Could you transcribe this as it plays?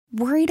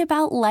Worried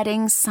about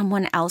letting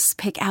someone else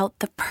pick out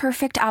the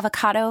perfect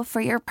avocado for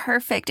your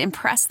perfect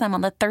impress them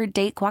on the third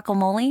date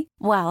guacamole?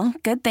 Well,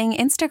 good thing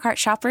Instacart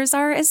shoppers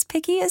are as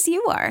picky as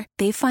you are.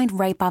 They find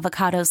ripe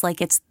avocados like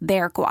it's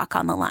their guac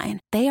on the line.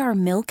 They are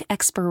milk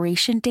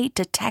expiration date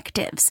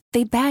detectives.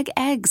 They bag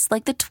eggs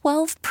like the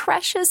 12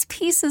 precious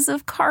pieces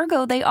of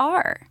cargo they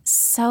are.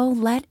 So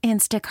let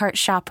Instacart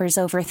shoppers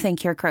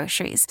overthink your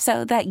groceries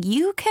so that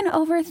you can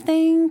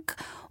overthink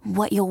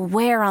what you'll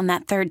wear on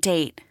that third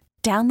date.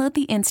 Download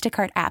the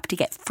Instacart app to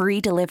get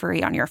free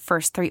delivery on your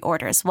first 3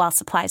 orders while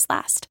supplies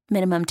last.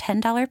 Minimum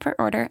 $10 per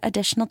order.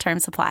 Additional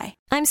terms apply.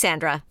 I'm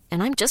Sandra,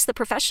 and I'm just the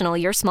professional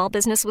your small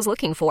business was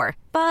looking for.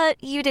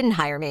 But you didn't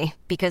hire me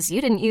because you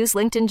didn't use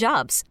LinkedIn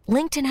Jobs.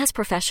 LinkedIn has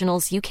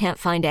professionals you can't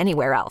find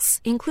anywhere else,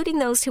 including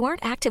those who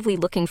aren't actively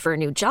looking for a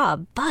new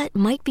job, but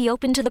might be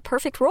open to the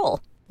perfect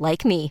role,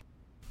 like me.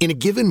 In a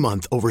given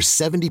month, over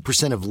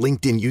 70% of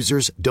LinkedIn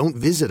users don't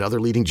visit other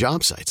leading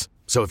job sites.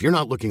 So if you're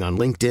not looking on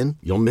LinkedIn,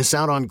 you'll miss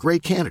out on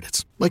great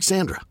candidates like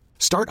Sandra.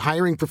 Start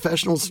hiring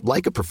professionals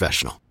like a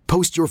professional.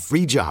 Post your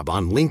free job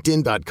on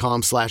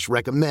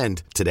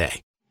linkedin.com/recommend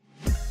today.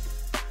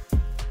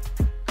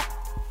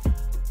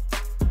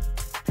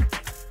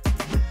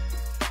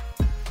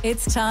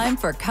 It's time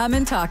for Come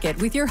and Talk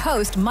It with your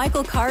host,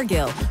 Michael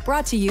Cargill,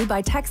 brought to you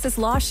by Texas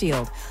Law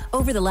Shield.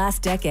 Over the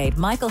last decade,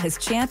 Michael has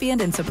championed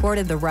and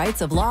supported the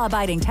rights of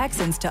law-abiding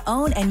Texans to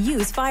own and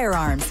use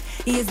firearms.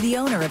 He is the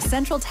owner of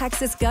Central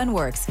Texas Gun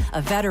Works,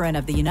 a veteran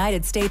of the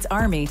United States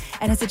Army,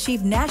 and has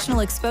achieved national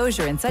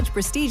exposure in such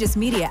prestigious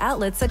media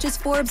outlets such as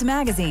Forbes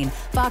Magazine,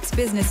 Fox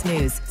Business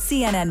News,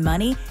 CNN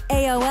Money,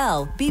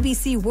 AOL,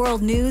 BBC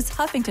World News,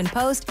 Huffington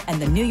Post, and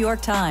the New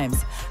York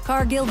Times.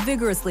 Cargill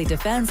vigorously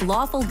defends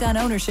lawful gun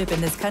ownership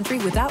in this country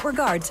without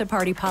regard to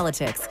party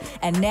politics.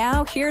 And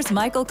now, here's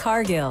Michael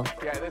Cargill.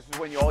 Yeah, this is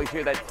when you always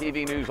hear that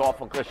TV news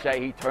awful cliche,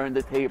 he turned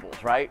the tables,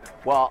 right?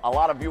 Well, a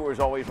lot of viewers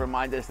always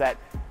remind us that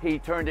he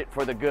turned it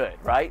for the good,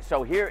 right?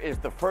 So here is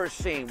the first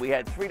scene. We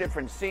had 3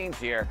 different scenes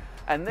here.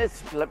 And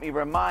this, let me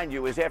remind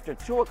you, is after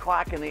 2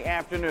 o'clock in the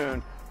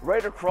afternoon,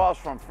 right across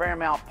from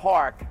Fairmount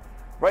Park,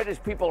 right as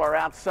people are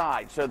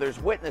outside. So there's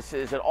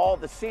witnesses at all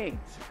the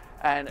scenes.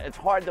 And it's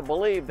hard to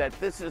believe that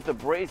this is the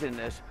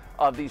brazenness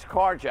of these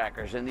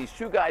carjackers, and these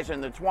 2 guys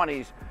in their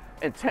 20s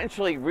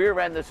intentionally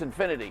rear-end this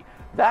Infiniti.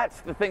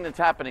 That's the thing that's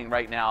happening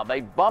right now.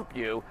 They bump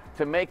you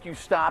to make you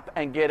stop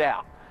and get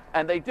out,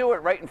 and they do it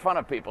right in front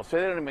of people, so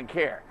they don't even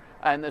care.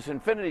 And this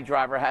Infiniti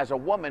driver has a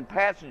woman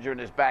passenger in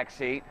his back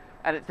seat,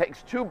 and it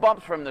takes 2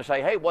 bumps for him to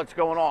say, hey, what's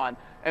going on?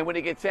 And when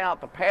he gets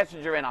out, the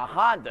passenger in a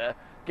Honda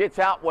gets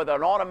out with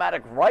an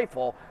automatic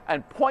rifle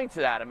and points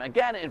it at him,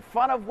 again, in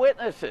front of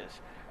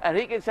witnesses. And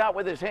he gets out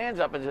with his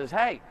hands up and says,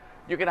 hey,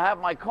 you can have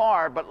my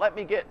car, but let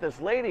me get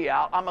this lady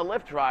out. I'm a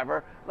Lyft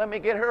driver. Let me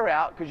get her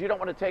out because you don't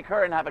want to take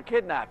her and have a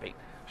kidnapping.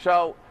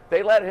 So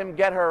they let him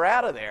get her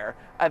out of there,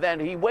 and then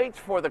he waits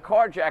for the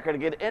carjacker to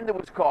get into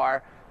his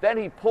car. Then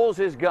he pulls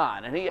his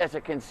gun, and he has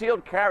a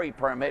concealed carry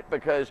permit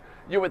because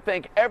you would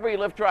think every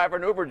Lyft driver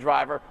and Uber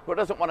driver who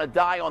doesn't want to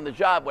die on the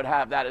job would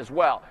have that as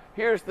well.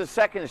 Here's the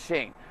second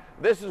scene.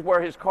 This is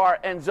where his car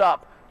ends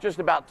up just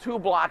about 2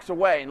 blocks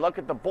away, and look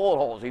at the bullet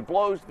holes. He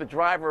blows the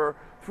driver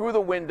through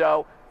the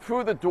window,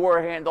 through the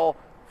door handle,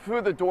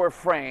 through the door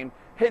frame,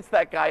 hits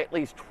that guy at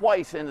least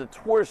twice in the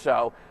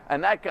torso,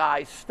 and that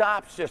guy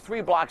stops just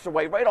 3 blocks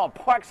away, right on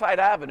Parkside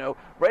Avenue,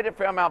 right at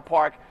Fairmount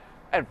Park,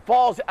 and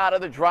falls out of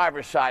the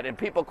driver's side, and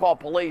people call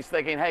police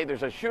thinking, hey,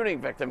 there's a shooting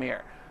victim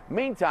here.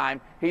 Meantime,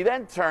 he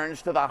then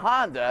turns to the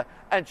Honda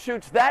and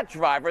shoots that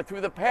driver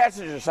through the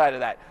passenger side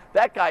of that.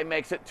 That guy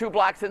makes it 2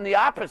 blocks in the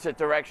opposite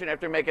direction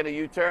after making a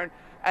U-turn,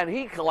 and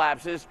he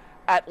collapses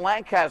at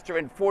Lancaster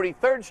and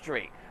 43rd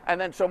Street. And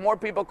then so more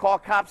people call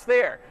cops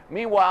there.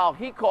 Meanwhile,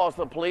 he calls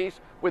the police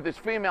with his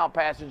female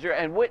passenger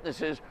and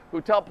witnesses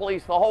who tell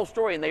police the whole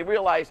story, and they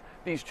realize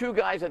these 2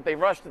 guys that they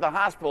rushed to the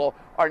hospital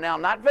are now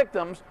not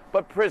victims,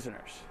 but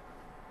prisoners.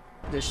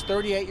 This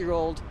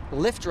 38-year-old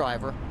Lyft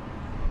driver,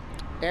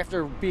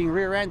 after being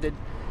rear-ended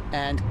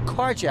and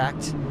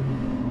carjacked,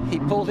 he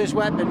pulled his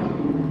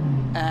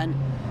weapon and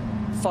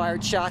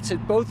fired shots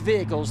at both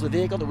vehicles. The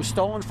vehicle that was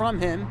stolen from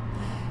him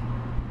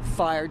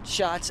fired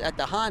shots at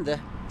the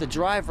Honda. The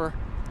driver,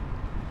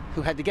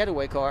 who had the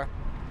getaway car,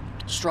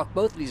 struck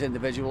both of these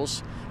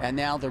individuals, and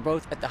now they're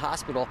both at the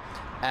hospital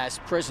as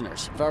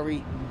prisoners.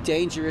 Very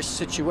dangerous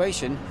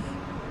situation.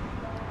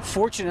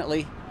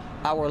 Fortunately,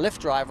 our Lyft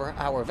driver,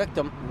 our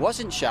victim,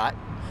 wasn't shot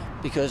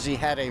because he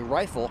had a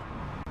rifle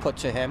put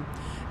to him,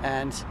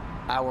 and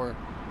our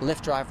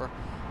Lyft driver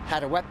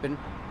had a weapon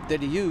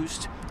that he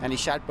used, and he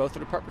shot both of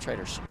the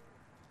perpetrators.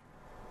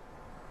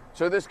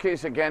 So this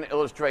case again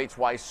illustrates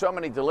why so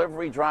many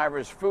delivery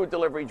drivers, food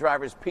delivery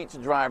drivers, pizza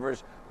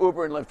drivers,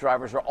 Uber and Lyft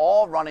drivers are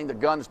all running the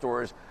gun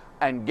stores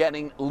and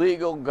getting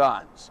legal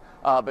guns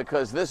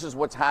because this is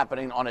what's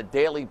happening on a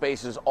daily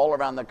basis all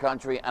around the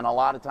country and a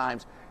lot of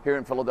times here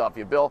in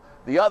Philadelphia. Bill,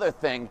 the other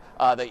thing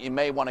that you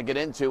may want to get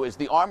into is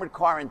the armored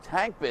car and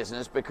tank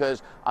business,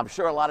 because I'm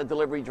sure a lot of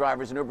delivery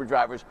drivers and Uber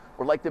drivers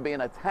would like to be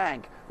in a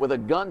tank with a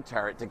gun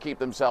turret to keep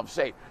themselves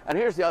safe. And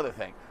here's the other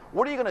thing.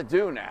 What are you going to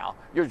do now?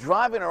 You're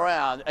driving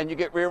around and you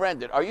get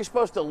rear-ended. Are you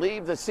supposed to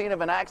leave the scene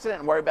of an accident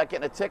and worry about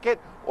getting a ticket,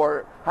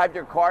 or have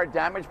your car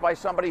damaged by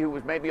somebody who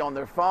was maybe on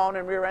their phone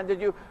and rear-ended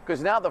you?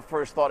 Because now the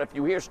first thought, if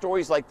you hear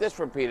stories like this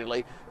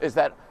repeatedly, is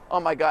that, oh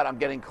my God, I'm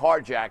getting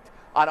carjacked.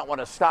 I don't want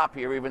to stop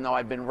here even though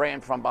I've been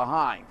ran from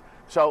behind.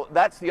 So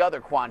that's the other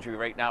quandary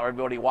right now.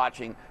 Everybody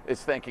watching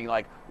is thinking,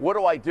 like, what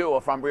do I do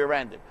if I'm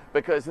rear-ended?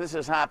 Because this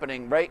is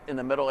happening right in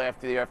the middle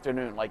after the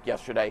afternoon, like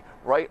yesterday,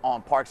 right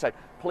on Parkside.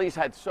 Police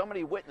had so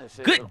many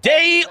witnesses. Good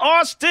day,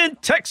 Austin,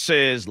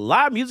 Texas.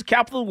 Live music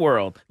capital of the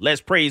world. Let's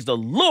praise the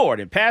Lord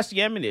and pass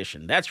the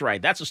ammunition. That's right.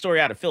 That's a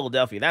story out of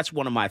Philadelphia. That's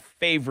one of my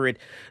favorite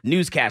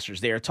newscasters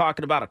there,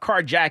 talking about a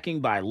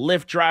carjacking by a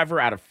Lyft driver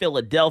out of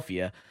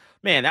Philadelphia.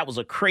 Man, that was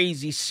a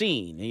crazy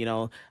scene, you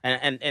know,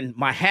 and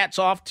my hat's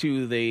off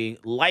to the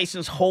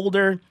license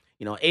holder,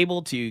 you know,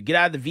 able to get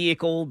out of the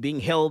vehicle, being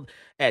held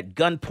at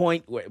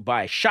gunpoint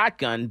by a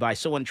shotgun by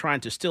someone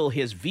trying to steal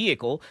his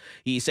vehicle.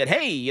 He said,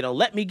 hey, you know,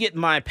 let me get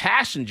my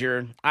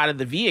passenger out of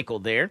the vehicle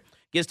there.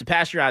 Gets the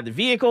passenger out of the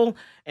vehicle,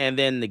 and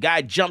then the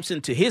guy jumps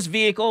into his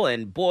vehicle,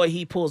 and boy,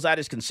 he pulls out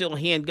his concealed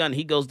handgun.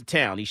 He goes to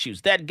town. He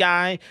shoots that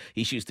guy.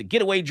 He shoots the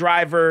getaway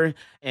driver,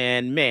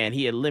 and man,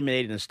 he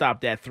eliminated and stopped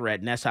that threat,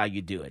 and that's how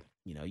you do it.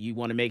 You know, you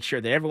want to make sure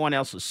that everyone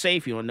else is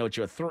safe. You want to know what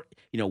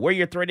your where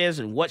your threat is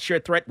and what's your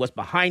threat, what's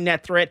behind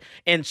that threat,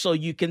 and so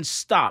you can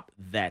stop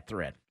that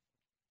threat.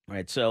 All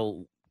right,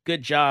 so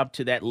good job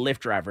to that Lyft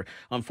driver.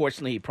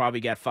 Unfortunately, he probably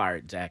got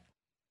fired, Zach.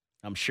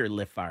 I'm sure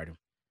Lyft fired him.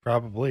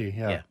 Probably,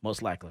 yeah. Yeah,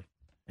 most likely.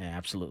 Yeah,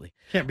 absolutely.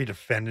 Can't be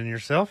defending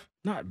yourself.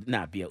 Not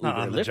be a Uber not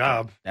on or the Lyft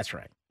job. driver. That's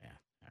right. Yeah.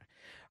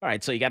 All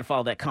right, so you got to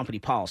follow that company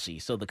policy.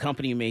 So the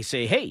company may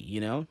say, hey,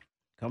 you know,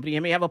 company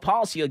may have a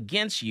policy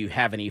against you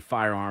having a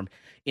firearm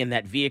in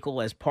that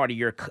vehicle as part of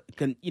your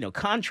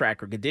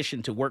contract or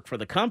condition to work for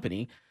the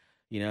company,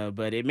 you know,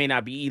 but it may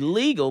not be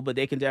illegal, but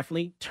they can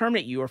definitely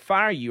terminate you or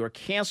fire you or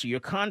cancel your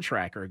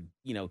contract or,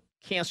 you know,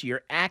 cancel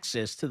your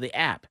access to the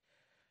app.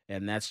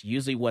 And that's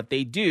usually what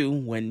they do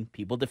when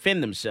people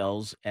defend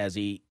themselves as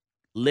a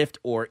Lyft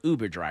or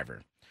Uber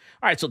driver.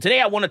 All right, so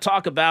today I want to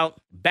talk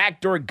about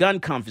backdoor gun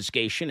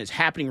confiscation. It's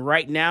happening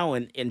right now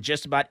in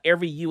just about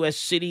every U.S.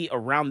 city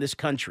around this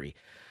country.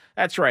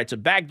 That's right, it's a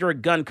backdoor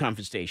gun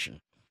confiscation.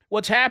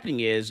 What's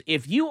happening is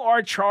if you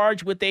are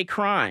charged with a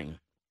crime,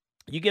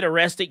 you get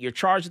arrested, you're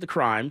charged with a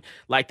crime,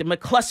 like the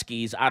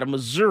McCluskeys out of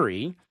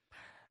Missouri,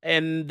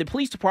 and the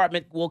police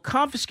department will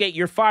confiscate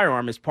your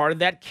firearm as part of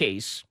that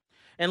case.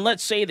 And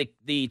let's say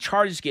the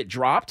charges get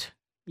dropped.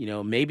 You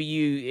know,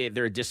 maybe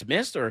they're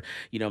dismissed or,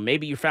 you know,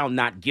 maybe you're found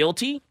not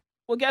guilty.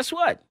 Well, guess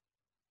what?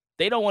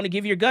 They don't want to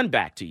give your gun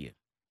back to you.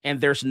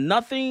 And there's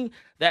nothing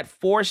that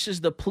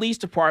forces the police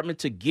department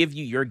to give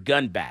you your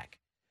gun back.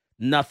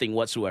 Nothing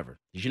whatsoever.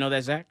 Did you know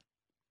that, Zach?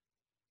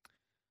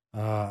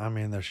 I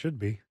mean, there should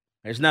be.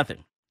 There's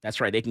nothing.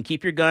 That's right. They can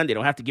keep your gun. They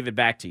don't have to give it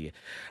back to you.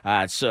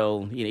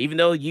 So, you know, even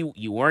though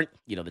you weren't,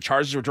 you know, the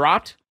charges were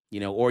dropped, you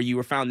know, or you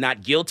were found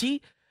not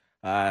guilty,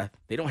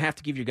 they don't have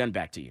to give your gun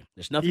back to you.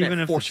 There's nothing even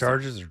that if the forces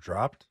charges are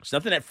dropped. There's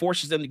nothing that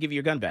forces them to give you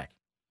your gun back.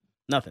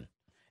 Nothing.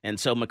 And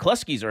so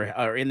McCluskeys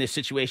are in this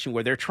situation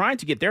where they're trying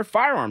to get their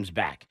firearms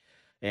back,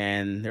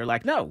 and they're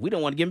like, "No, we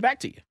don't want to give them back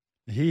to you."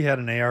 He had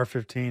an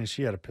AR-15.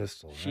 She had a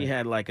pistol. Right? She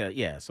had like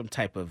some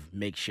type of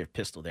makeshift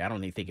pistol there. I don't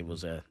even think it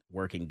was a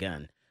working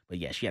gun, but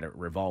yeah, she had a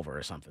revolver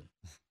or something.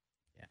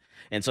 Yeah.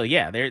 And so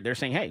they're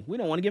saying, "Hey, we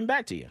don't want to give them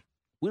back to you.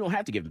 We don't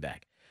have to give them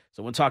back."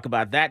 So we'll talk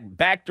about that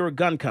backdoor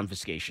gun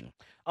confiscation.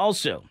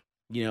 Also,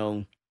 you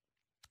know,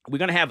 we're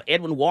going to have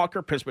Edwin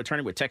Walker, principal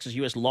attorney with Texas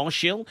U.S. Law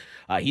Shield.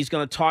 He's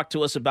going to talk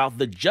to us about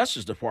the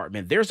Justice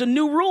Department. There's a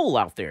new rule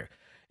out there,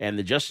 and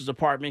the Justice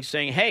Department is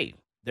saying, hey,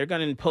 they're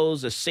going to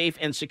impose a safe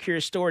and secure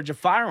storage of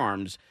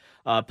firearms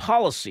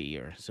policy.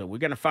 So we're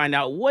going to find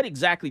out what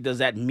exactly does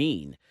that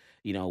mean.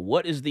 You know,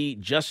 what is the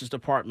Justice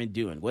Department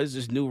doing? What is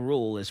this new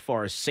rule as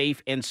far as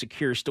safe and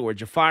secure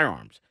storage of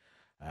firearms?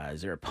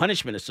 Is there a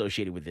punishment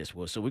associated with this?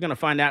 Well, so we're going to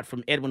find out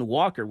from Edwin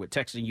Walker with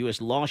Texas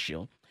U.S. Law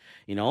Shield.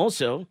 You know,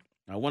 also,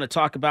 I want to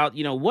talk about,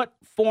 you know, what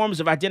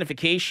forms of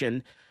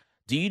identification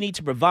do you need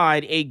to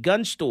provide a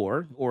gun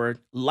store or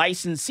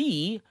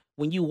licensee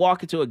when you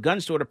walk into a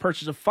gun store to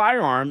purchase a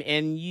firearm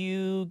and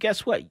you,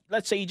 guess what?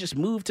 Let's say you just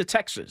moved to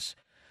Texas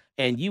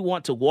and you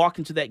want to walk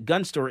into that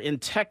gun store in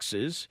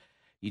Texas.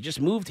 You just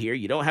moved here.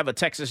 You don't have a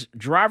Texas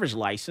driver's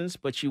license,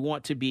 but you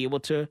want to be able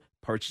to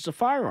purchase a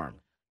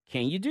firearm.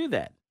 Can you do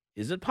that?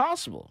 Is it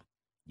possible?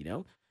 You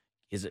know,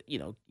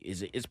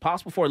 it's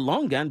possible for a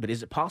long gun, but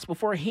is it possible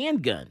for a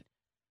handgun?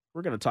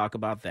 We're going to talk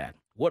about that.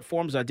 What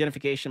forms of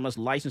identification must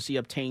licensee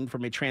obtain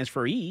from a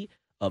transferee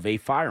of a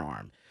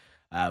firearm?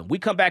 We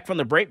come back from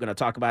the break. We're going to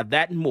talk about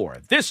that and more.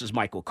 This is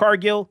Michael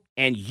Cargill,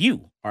 and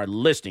you are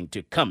listening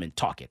to Come and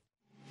Talk It.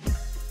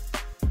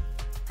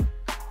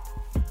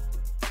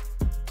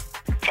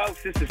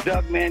 Folks, this is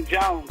Doug Man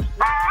Jones.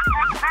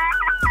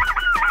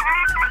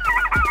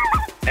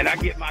 And I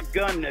get my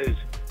gun news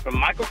from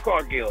Michael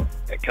Cargill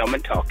at Come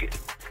and Talk It.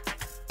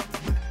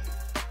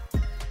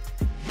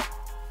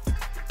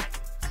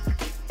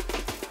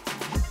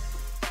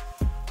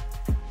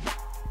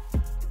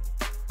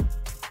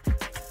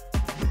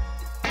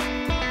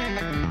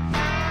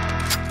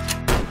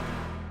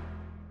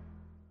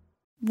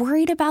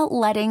 Worried about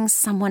letting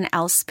someone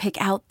else pick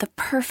out the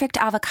perfect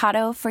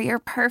avocado for your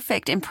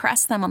perfect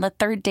impress them on the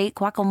third date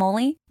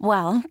guacamole?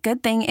 Well,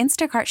 good thing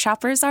Instacart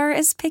shoppers are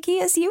as picky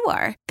as you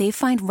are. They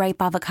find ripe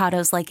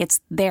avocados like it's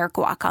their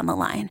guac on the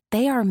line.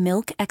 They are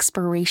milk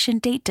expiration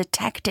date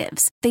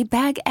detectives. They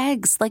bag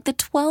eggs like the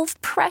 12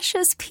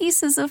 precious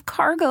pieces of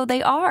cargo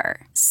they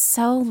are.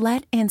 So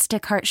let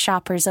Instacart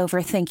shoppers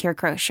overthink your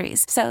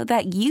groceries so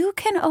that you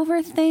can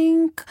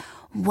overthink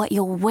what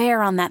you'll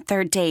wear on that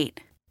third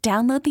date.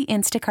 Download the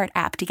Instacart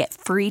app to get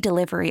free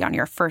delivery on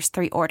your first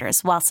 3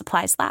 orders while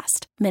supplies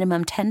last.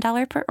 Minimum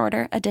 $10 per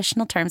order.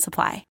 Additional terms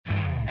apply.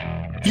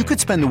 You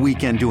could spend the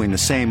weekend doing the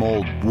same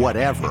old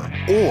whatever,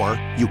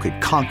 or you could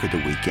conquer the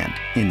weekend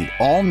in the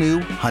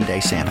all-new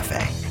Hyundai Santa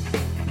Fe.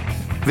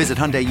 Visit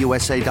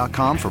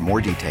HyundaiUSA.com for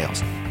more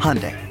details.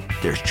 Hyundai,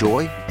 there's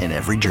joy in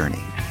every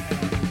journey.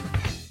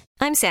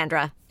 I'm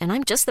Sandra, and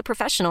I'm just the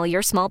professional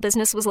your small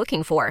business was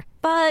looking for.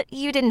 But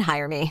you didn't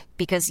hire me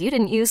because you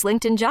didn't use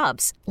LinkedIn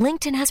Jobs.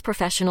 LinkedIn has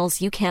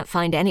professionals you can't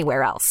find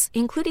anywhere else,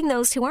 including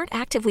those who aren't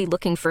actively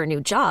looking for a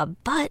new job,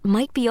 but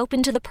might be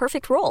open to the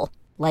perfect role,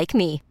 like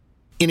me.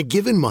 In a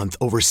given month,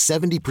 over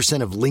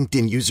 70% of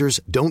LinkedIn users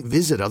don't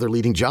visit other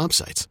leading job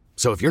sites.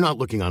 So if you're not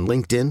looking on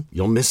LinkedIn,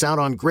 you'll miss out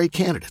on great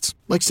candidates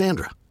like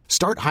Sandra.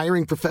 Start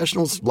hiring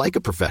professionals like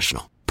a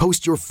professional.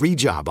 Post your free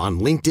job on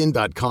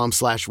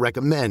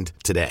linkedin.com/recommend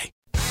today.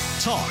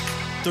 Talk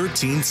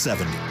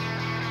 1370.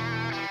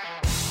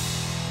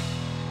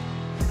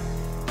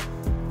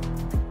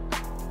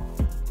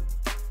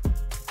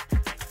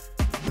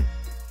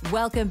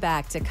 Welcome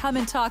back to Come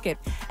and Talk It.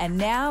 And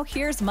now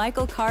here's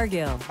Michael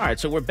Cargill. All right,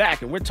 so we're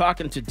back, and we're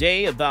talking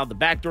today about the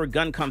backdoor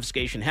gun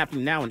confiscation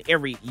happening now in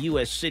every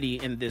U.S. city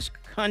in this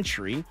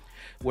country,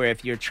 where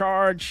if you're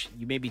charged,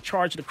 you may be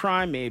charged with a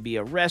crime, may be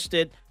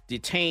arrested,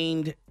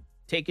 detained,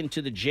 taken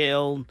to the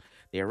jail,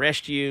 they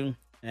arrest you,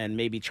 and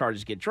maybe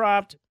charges get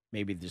dropped,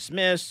 maybe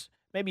dismissed,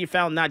 maybe you're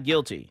found not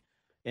guilty,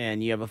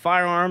 and you have a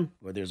firearm,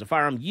 or there's a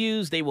firearm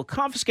used, they will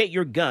confiscate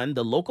your gun.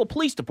 The local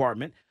police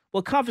department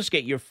will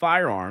confiscate your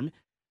firearm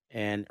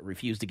and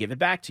refuse to give it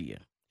back to you.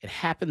 It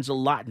happens a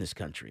lot in this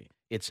country.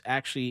 It's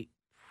actually,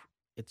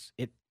 it's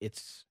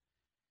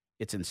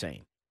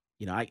insane.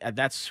 You know, I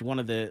that's one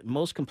of the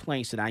most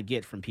complaints that I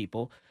get from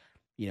people.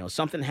 You know,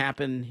 something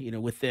happened, you know,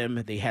 with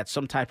them. They had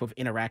some type of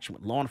interaction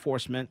with law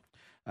enforcement.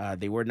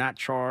 They were not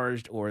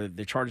charged, or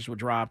the charges were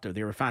dropped, or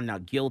they were found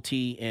not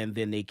guilty, and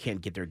then they can't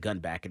get their gun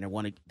back, and they're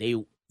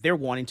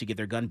wanting to get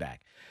their gun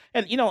back.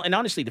 And you know, and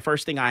honestly, the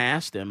first thing I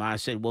asked them, I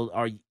said, "Well,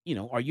 are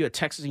you a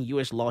Texas and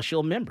U.S. Law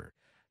Shield member?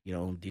 You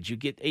know, did you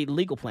get a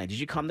legal plan? Did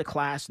you come to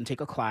class and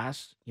take a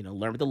class? You know,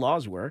 learn what the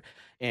laws were,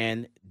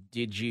 and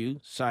did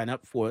you sign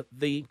up for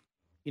the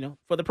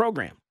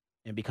program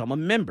and become a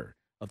member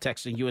of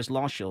Texas and U.S.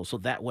 Law Shield, so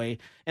that way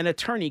an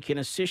attorney can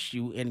assist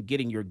you in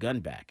getting your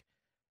gun back,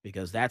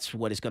 because that's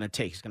what it's going to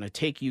take. It's going to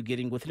take you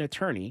getting with an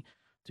attorney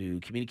to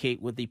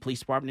communicate with the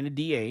police department and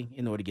the DA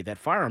in order to get that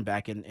firearm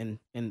back in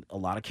a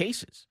lot of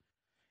cases.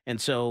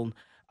 And so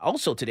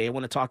also today I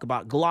want to talk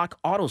about Glock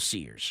auto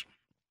sears,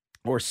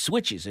 or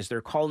switches, as they're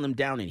calling them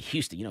down in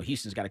Houston. You know,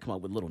 Houston's got to come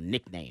up with little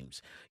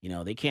nicknames. You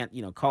know, they can't,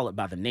 call it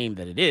by the name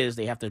that it is.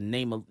 They have to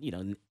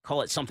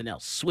call it something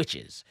else,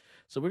 switches.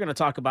 So we're going to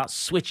talk about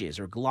switches,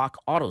 or Glock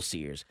auto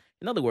sears.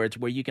 In other words,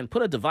 where you can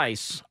put a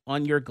device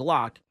on your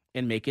Glock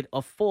and make it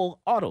a full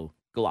auto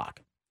Glock.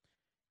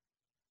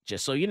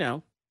 Just so you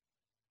know,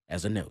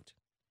 as a note,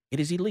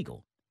 it is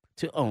illegal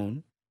to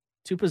own,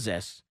 to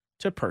possess,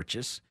 to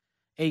purchase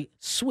a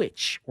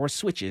switch or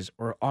switches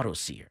or auto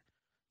sear.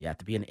 You have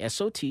to be an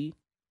SOT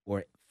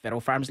or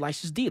Federal Firearms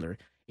License Dealer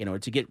in order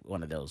to get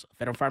one of those. A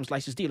Federal Firearms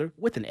License Dealer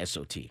with an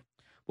SOT.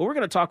 Well, we're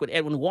going to talk with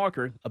Edwin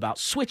Walker about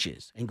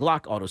switches and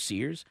Glock auto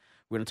sears.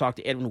 We're going to talk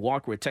to Edwin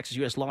Walker with Texas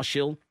U.S. Law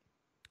Shield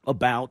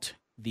about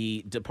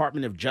the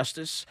Department of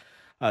Justice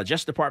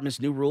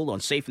Department's new rule on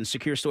safe and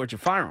secure storage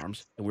of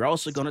firearms. And we're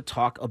also going to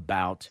talk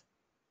about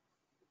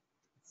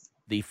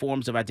the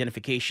forms of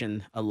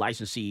identification a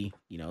licensee,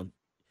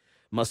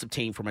 must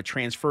obtain from a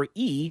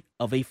transferee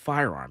of a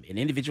firearm, an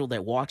individual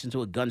that walks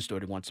into a gun store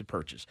that wants to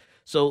purchase.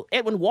 So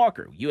Edwin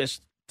Walker, U.S.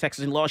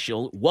 Texas and Law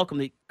Shield, welcome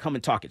to Come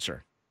and Talk It,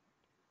 sir.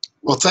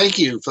 Well, thank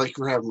you. Thank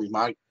you for having me,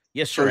 Mike.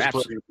 Yes, sir.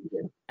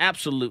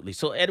 Absolutely.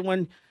 So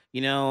Edwin, I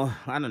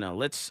don't know.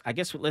 Let's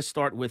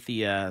start with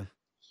the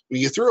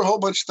you threw a whole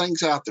bunch of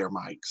things out there,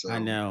 Mike. So. I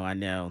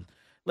know.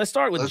 Let's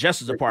start with the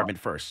Justice Department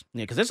first,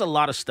 because there's a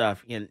lot of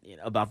stuff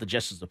about the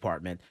Justice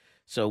Department.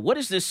 So what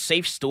is this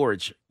safe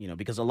storage?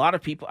 Because a lot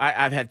of people,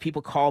 I've had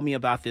people call me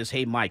about this.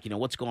 Hey, Mike,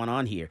 what's going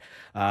on here?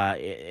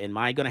 Am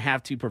I going to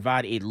have to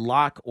provide a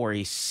lock or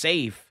a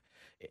safe?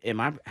 Am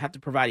I have to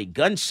provide a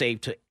gun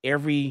safe to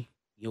every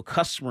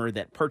customer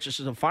that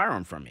purchases a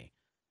firearm from me?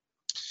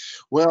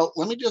 Well,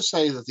 let me just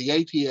say that the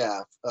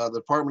ATF, the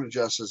Department of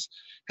Justice,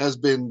 has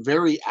been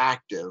very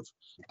active.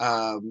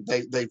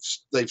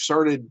 They've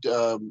started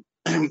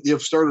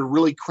have started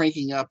really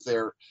cranking up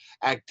their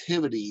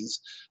activities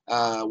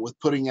with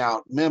putting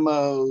out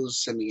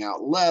memos, sending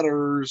out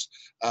letters,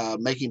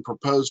 making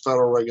proposed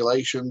federal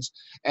regulations.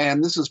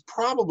 And this is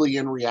probably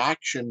in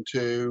reaction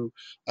to,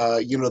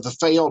 the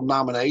failed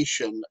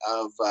nomination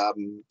of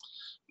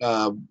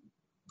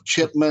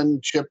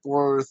Chipman,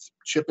 Chipworth,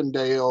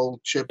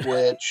 Chippendale,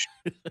 Chipwich,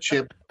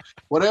 Chip,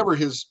 whatever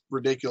his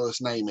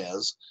ridiculous name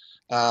is,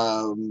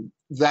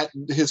 that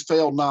his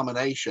failed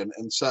nomination.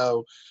 And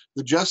so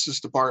the Justice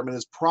Department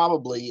is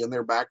probably in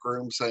their back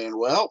room saying,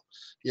 well,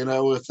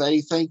 if they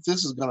think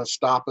this is going to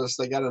stop us,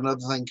 they got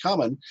another thing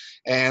coming.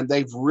 And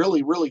they've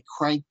really, really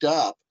cranked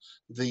up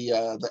the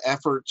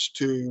efforts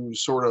to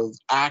sort of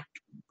act,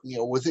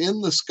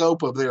 within the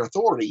scope of their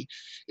authority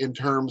in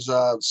terms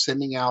of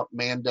sending out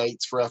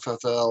mandates for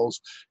FFLs,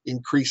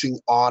 increasing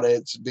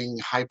audits, being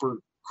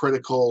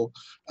hypercritical,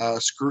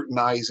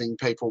 scrutinizing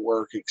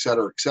paperwork, et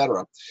cetera, et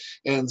cetera.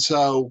 And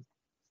so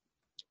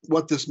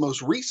what this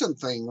most recent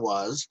thing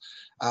was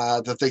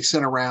that they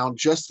sent around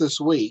just this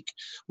week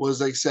was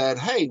they said,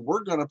 hey,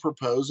 we're going to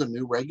propose a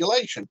new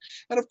regulation.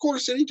 And of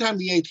course, anytime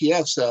the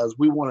ATF says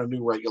we want a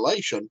new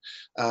regulation,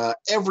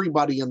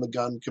 everybody in the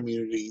gun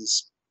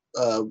communities,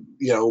 their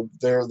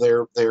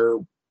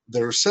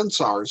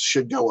sensors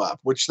should go up,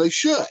 which they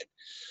should,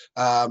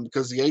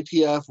 because the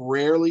ATF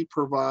rarely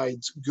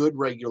provides good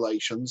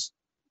regulations.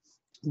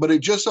 But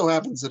it just so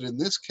happens that in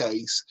this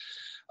case,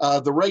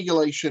 the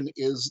regulation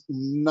is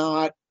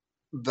not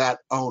that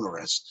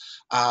onerous.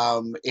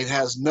 It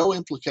has no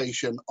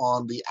implication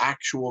on the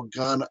actual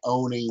gun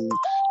owning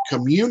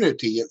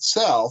community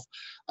itself,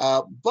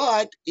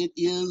 but it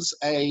is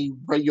a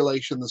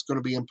regulation that's going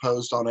to be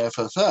imposed on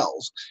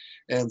FFLs.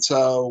 And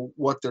so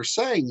what they're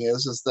saying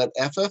is that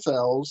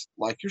FFLs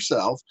like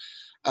yourself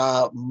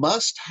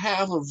must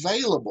have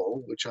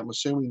available, which I'm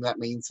assuming that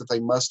means that they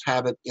must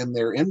have it in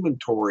their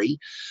inventory,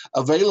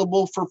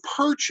 available for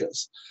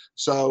purchase.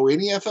 So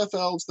any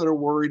FFLs that are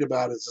worried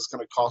about, is this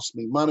going to cost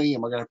me money?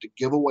 Am I going to have to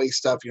give away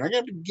stuff? You're not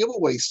going to have to give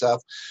away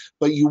stuff,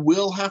 but you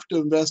will have to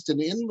invest in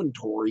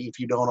inventory if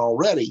you don't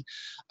already.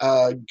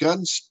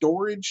 Gun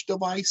storage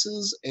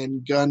devices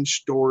and gun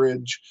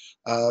storage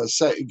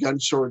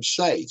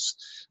safes.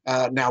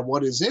 Now,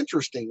 what is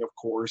interesting, of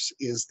course,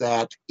 is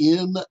that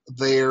in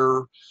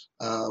their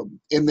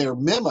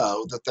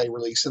memo that they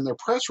released, in their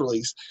press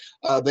release,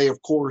 they,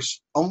 of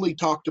course, only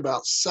talked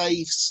about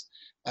safes,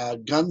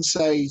 gun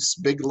safes,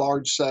 big,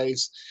 large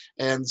safes.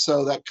 And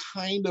so that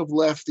kind of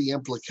left the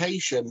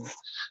implication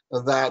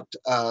that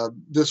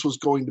this was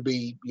going to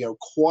be,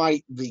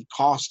 quite the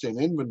cost in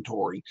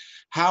inventory.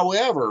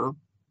 However,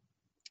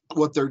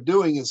 what they're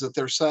doing is that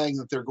they're saying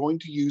that they're going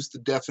to use the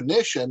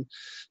definition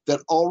that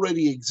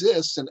already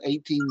exists in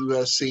 18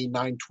 U.S.C.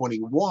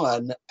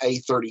 921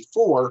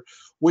 A34,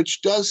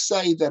 which does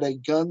say that a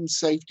gun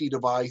safety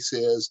device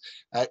is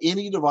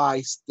any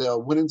device that,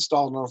 when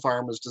installed on a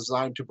firearm, is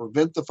designed to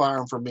prevent the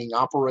firearm from being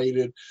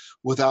operated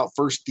without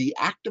first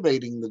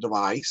deactivating the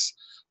device,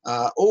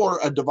 or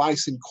a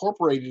device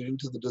incorporated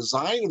into the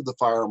design of the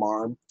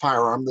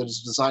firearm that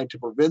is designed to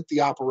prevent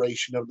the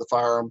operation of the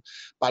firearm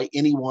by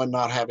anyone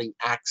not having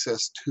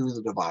access to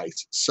the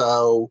device.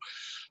 So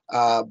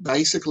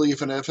basically,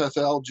 if an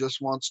FFL just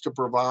wants to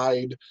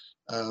provide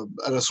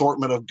an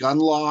assortment of gun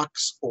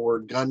locks or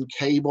gun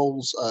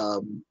cables,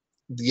 and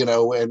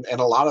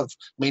a lot of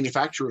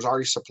manufacturers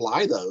already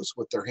supply those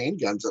with their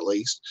handguns, at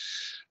least.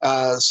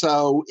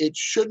 So it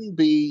shouldn't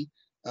be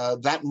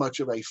that much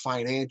of a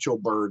financial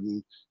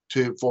burden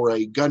for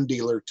a gun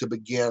dealer to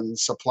begin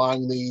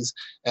supplying these.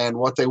 And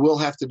what they will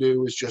have to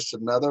do is just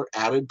another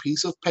added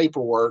piece of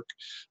paperwork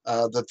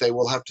that they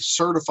will have to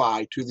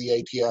certify to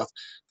the ATF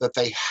that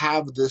they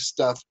have this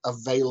stuff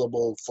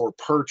available for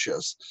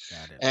purchase.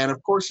 And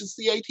of course, it's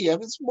the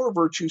ATF. It's more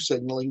virtue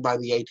signaling by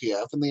the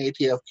ATF. And the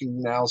ATF can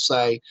now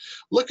say,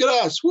 look at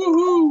us,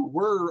 woohoo,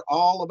 we're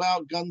all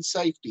about gun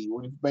safety.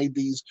 We've made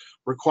these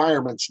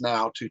requirements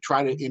now to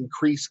try to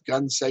increase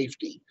gun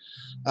safety.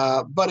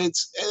 But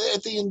it's,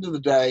 at the end of the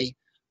day,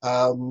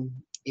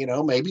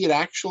 maybe it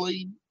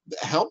actually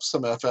helps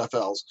some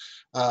FFLs.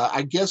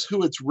 I guess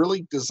who it's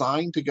really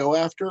designed to go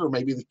after, or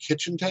maybe the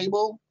kitchen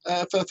table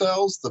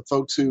FFLs, the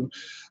folks who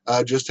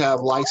just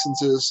have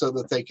licenses so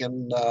that they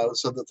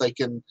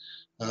can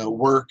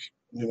work,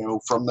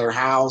 from their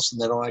house,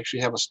 and they don't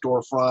actually have a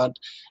storefront.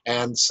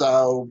 And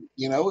so,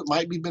 it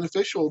might be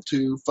beneficial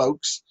to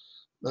folks,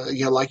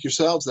 like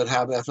yourselves, that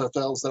have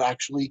FFLs that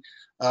actually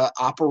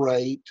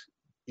operate,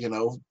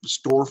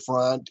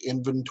 storefront,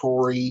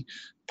 inventory,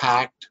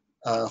 packed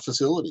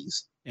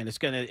facilities. And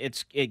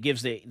it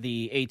gives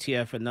the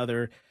ATF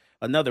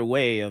another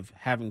way of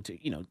having to,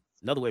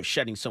 another way of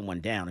shutting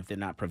someone down if they're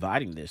not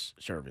providing this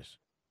service.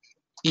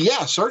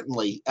 Yeah,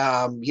 certainly.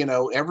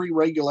 Every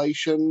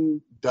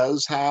regulation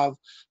does have,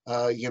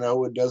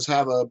 it does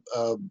have a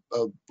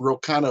real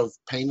kind of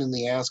pain in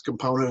the ass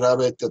component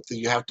of it that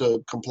you have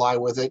to comply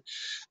with it.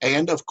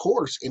 And of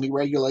course, any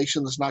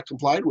regulation that's not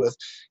complied with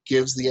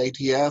gives the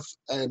ATF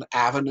an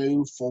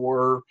avenue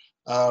for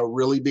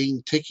really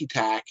being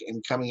ticky-tack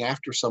and coming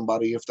after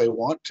somebody if they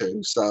want to.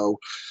 So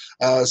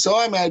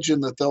I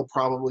imagine that there'll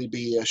probably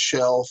be a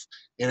shelf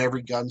in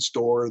every gun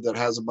store that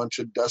has a bunch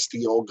of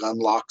dusty old gun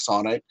locks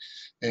on it,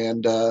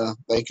 and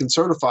they can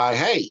certify,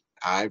 hey,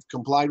 I've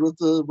complied with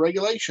the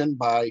regulation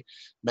by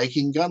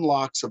making gun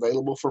locks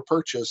available for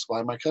purchase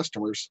by my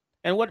customers.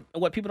 And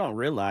what people don't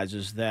realize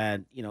is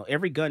that,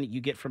 every gun you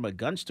get from a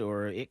gun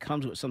store, it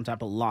comes with some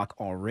type of lock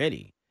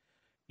already.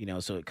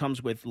 So it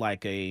comes with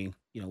like a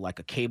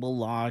cable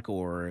lock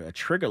or a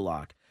trigger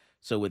lock.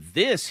 So with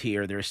this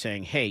here, they're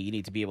saying, hey, you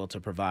need to be able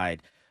to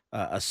provide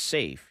a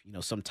safe,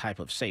 some type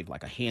of safe,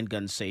 like a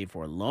handgun safe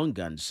or a long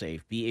gun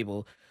safe, be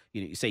able,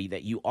 say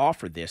that you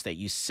offer this, that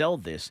you sell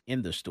this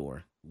in the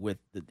store with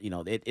the,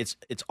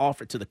 it's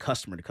offered to the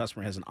customer. The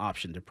customer has an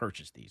option to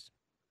purchase these.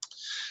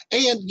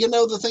 And,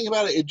 the thing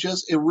about it,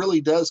 it really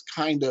does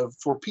kind of,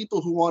 for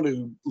people who want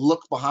to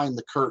look behind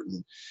the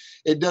curtain,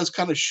 it does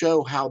kind of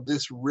show how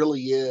this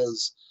really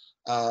is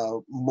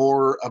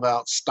more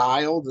about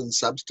style than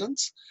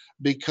substance,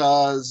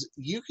 because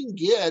you can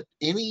get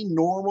any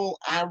normal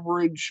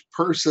average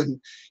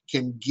person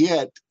can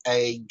get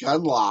a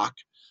gun lock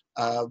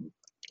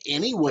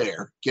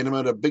anywhere, get them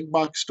at a big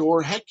box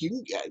store. Heck,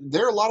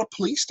 there are a lot of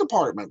police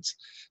departments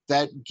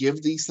that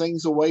give these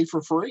things away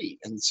for free.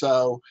 And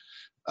so,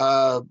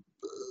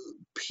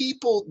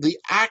 people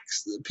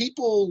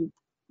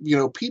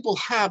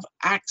have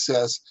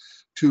access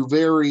to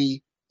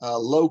very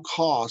low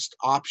cost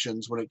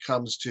options when it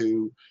comes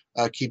to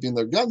keeping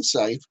their guns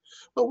safe,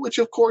 but which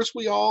of course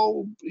we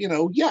all,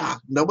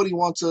 nobody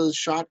wants a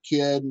shot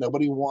kid.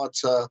 Nobody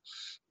wants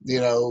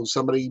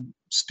somebody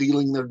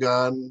stealing their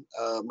gun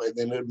and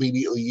then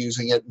immediately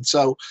using it. And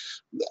so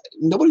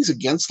nobody's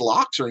against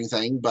locks or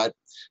anything, but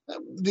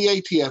the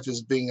ATF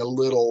is being a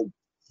little,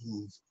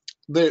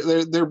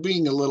 they're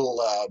being a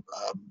little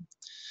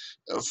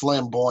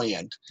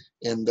flamboyant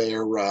in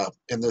their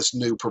in this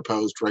new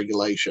proposed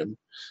regulation.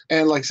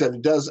 And like I said,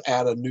 it does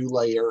add a new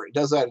layer. It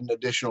does add an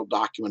additional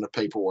document of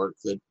paperwork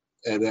that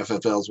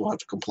FFLs will have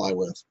to comply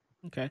with.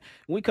 Okay.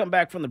 When we come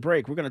back from the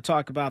break, we're going to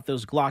talk about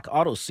those Glock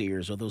auto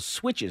sears, or those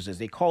switches, as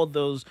they call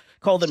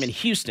them in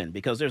Houston,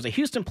 because there's a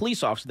Houston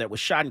police officer that was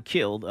shot and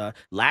killed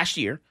last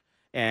year.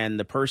 And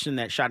the person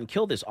that shot and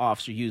killed this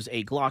officer used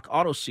a Glock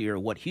auto sear,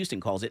 what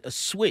Houston calls it, a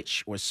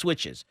switch or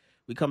switches.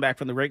 We come back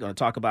from the break, going to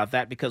talk about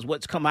that, because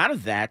what's come out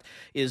of that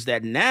is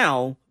that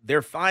now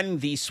they're finding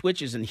these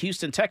switches in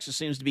Houston, Texas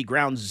seems to be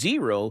ground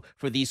zero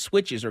for these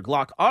switches or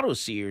Glock auto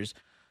sears,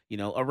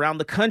 around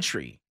the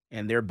country.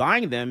 And they're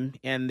buying them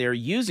and they're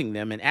using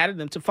them and adding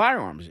them to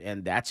firearms.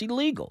 And that's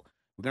illegal.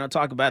 We're going to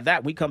talk about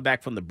that when we come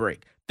back from the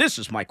break. This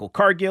is Michael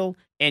Cargill,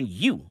 and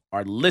you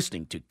are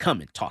listening to Come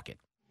and Talk It.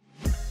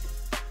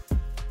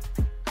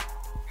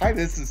 Hi,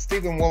 this is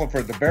Stephen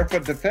Williford, the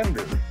Barefoot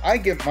Defender. I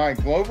get my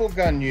global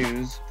gun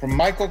news from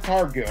Michael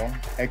Cargill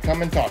at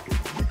Come and Talk It.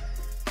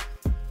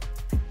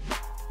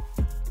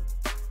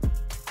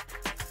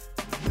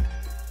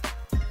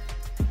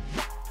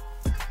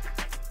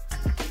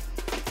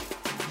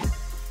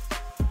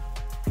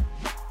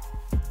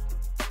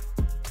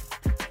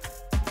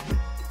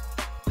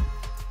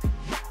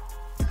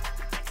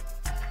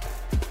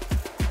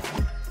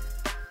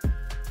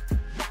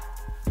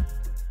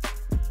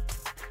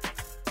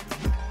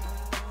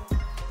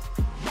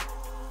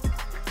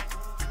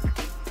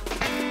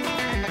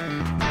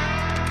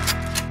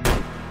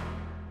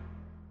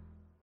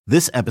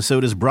 This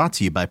episode is brought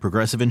to you by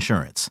Progressive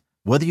Insurance.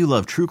 Whether you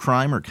love true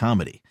crime or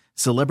comedy,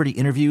 celebrity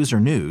interviews or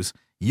news,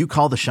 you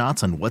call the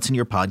shots on what's in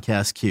your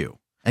podcast queue.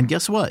 And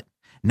guess what?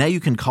 Now you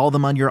can call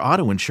them on your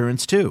auto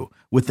insurance too,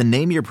 with the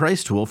Name Your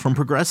Price tool from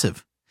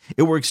Progressive.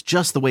 It works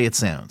just the way it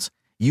sounds.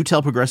 You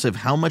tell Progressive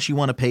how much you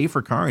want to pay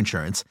for car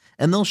insurance,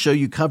 and they'll show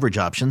you coverage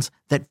options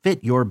that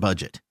fit your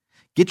budget.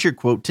 Get your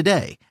quote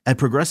today at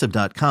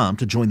Progressive.com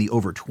to join the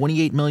over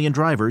 28 million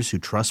drivers who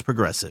trust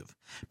Progressive.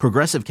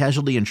 Progressive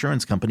Casualty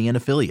Insurance Company and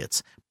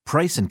Affiliates.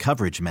 Price and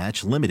coverage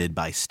match limited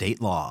by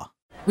state law.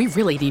 We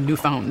really need new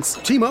phones.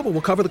 T-Mobile will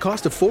cover the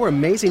cost of 4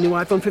 amazing new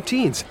iPhone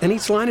 15s, and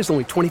each line is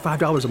only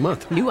 $25 a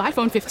month. New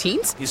iPhone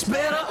 15s? It's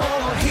better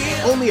over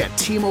here. Only at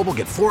T-Mobile,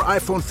 get 4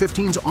 iPhone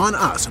 15s on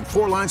us and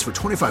 4 lines for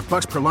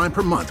 $25 per line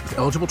per month with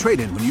eligible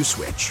trade-in when you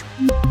switch.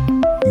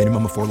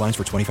 Minimum of 4 lines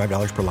for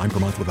 $25 per line per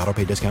month with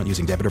autopay discount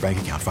using debit or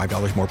bank account.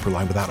 $5 more per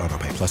line without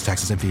autopay, plus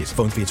taxes and fees.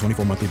 Phone fee at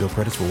 24 monthly bill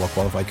credits for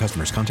well-qualified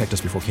customers. Contact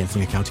us before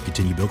canceling account to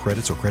continue bill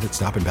credits or credit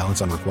stop and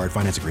balance on required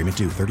finance agreement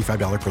due.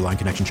 $35 per line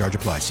connection charge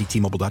applies. See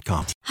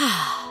T-Mobile.com.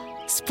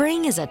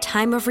 Spring is a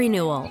time of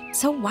renewal,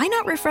 so why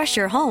not refresh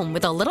your home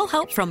with a little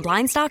help from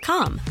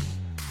Blinds.com?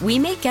 We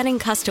make getting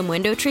custom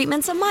window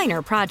treatments a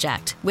minor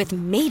project with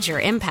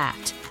major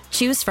impact.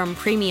 Choose from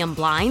premium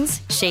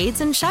blinds, shades,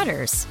 and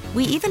shutters.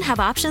 We even have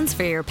options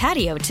for your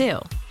patio, too.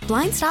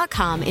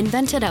 Blinds.com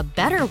invented a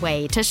better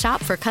way to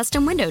shop for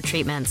custom window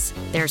treatments.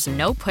 There's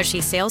no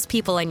pushy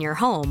salespeople in your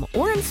home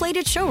or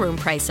inflated showroom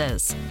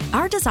prices.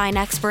 Our design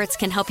experts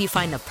can help you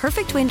find the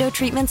perfect window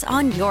treatments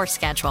on your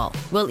schedule.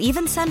 We'll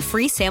even send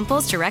free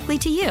samples directly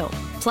to you.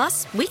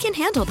 Plus, we can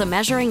handle the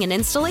measuring and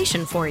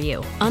installation for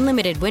you.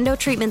 Unlimited window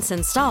treatments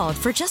installed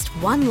for just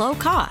one low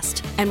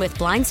cost. And with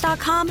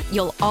Blinds.com,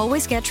 you'll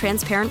always get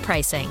transparent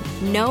pricing.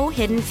 No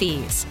hidden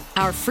fees.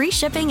 Our free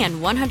shipping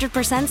and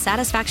 100%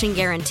 satisfaction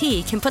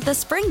guarantee can put the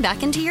spring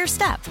back into your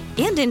step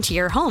and into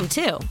your home,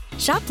 too.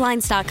 Shop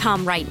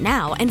Blinds.com right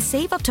now and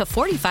save up to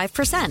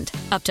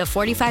 45%. Up to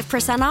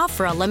 45% off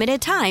for a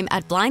limited time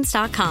at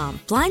Blinds.com.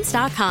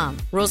 Blinds.com.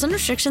 Rules and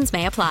restrictions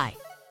may apply.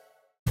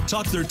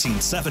 Talk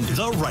 1370,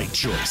 the right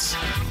choice.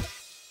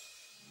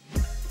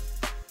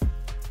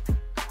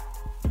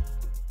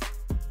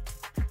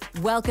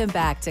 Welcome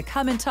back to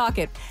Come and Talk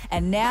It.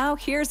 And now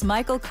here's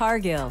Michael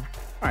Cargill. All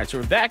right, so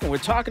we're back and we're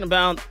talking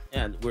about,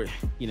 the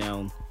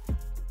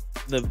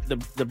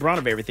brunt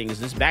of everything is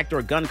this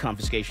backdoor gun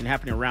confiscation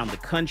happening around the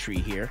country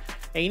here.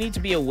 And you need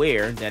to be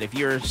aware that if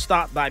you're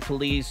stopped by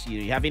police,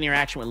 you have any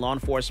interaction with law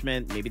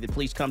enforcement, maybe the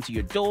police come to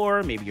your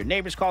door, maybe your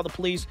neighbors call the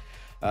police,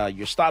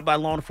 you're stopped by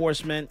law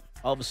enforcement,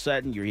 all of a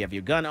sudden you have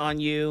your gun on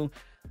you,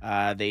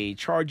 they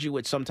charge you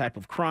with some type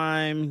of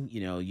crime,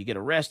 you get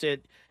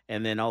arrested,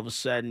 and then all of a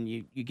sudden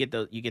you get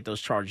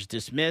those charges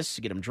dismissed,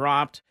 you get them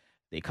dropped,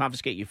 they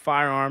confiscate your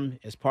firearm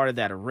as part of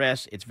that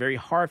arrest. It's very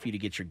hard for you to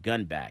get your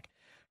gun back.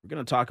 We're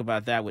going to talk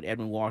about that with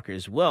Edwin Walker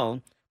as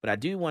well, but I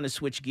do want to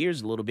switch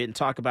gears a little bit and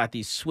talk about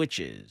these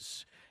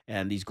switches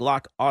and these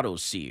Glock auto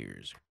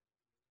sears.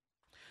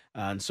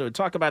 And so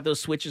talk about those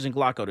switches and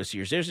Glock auto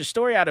sears. There's a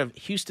story out of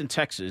Houston,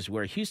 Texas,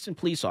 where a Houston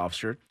police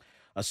officer,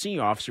 a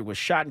senior officer, was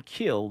shot and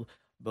killed,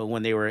 but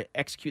when they were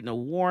executing a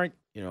warrant,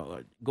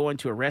 going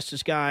to arrest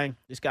this guy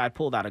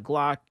pulled out a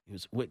Glock,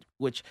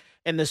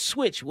 and the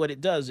switch, what it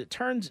does, it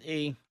turns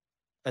a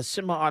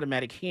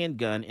semi-automatic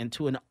handgun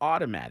into an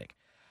automatic.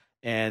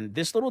 And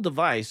this little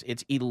device,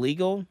 it's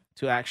illegal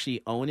to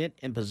actually own it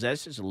and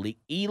possess it. It's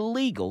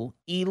illegal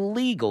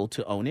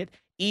to own it,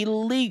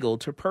 illegal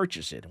to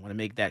purchase it. I want to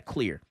make that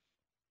clear.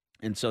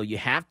 And so you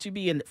have to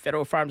be a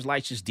federal firearms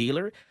license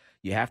dealer.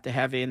 You have to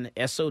have an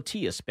SOT,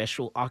 a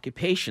special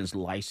occupations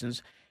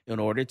license, in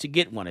order to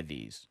get one of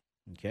these.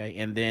 Okay.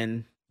 And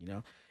then,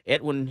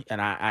 Edwin,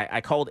 and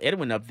I called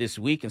Edwin up this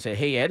week and said,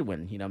 hey,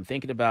 Edwin, I'm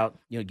thinking about,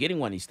 getting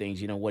one of these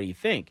things. What do you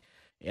think?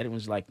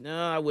 Edwin's like,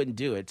 no, I wouldn't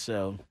do it.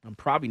 So I'm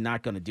probably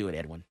not going to do it,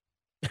 Edwin.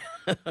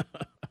 Well,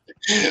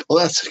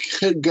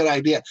 that's a good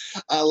idea.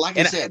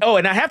 I said.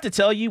 And I have to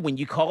tell you, when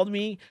you called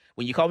me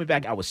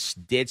back, I was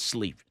dead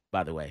asleep,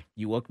 by the way.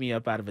 You woke me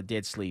up out of a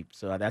dead sleep.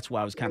 So that's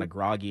why I was kind of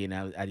groggy and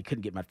I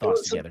couldn't get my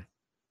thoughts together.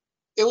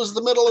 It was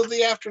the middle of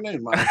the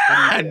afternoon, Mike.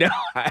 I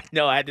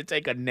know. I had to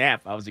take a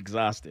nap. I was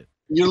exhausted.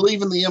 You're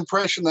leaving the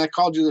impression that I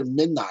called you at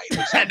midnight.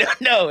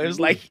 No, it was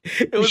like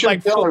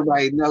tell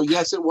everybody. No,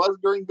 yes, it was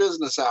during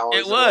business hours.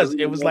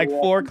 It was like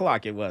 4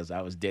 o'clock. It was.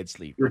 I was dead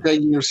asleep. You're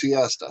taking your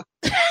siesta.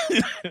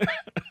 The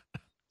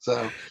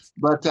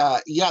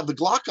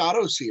Glock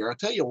auto sear. I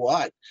tell you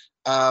what,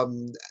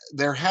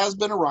 there has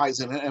been a rise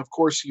in it, and of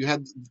course, you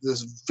had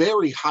this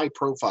very high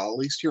profile, at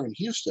least here in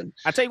Houston.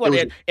 I tell you what,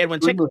 Edwin,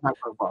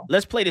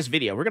 let's play this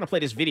video. We're going to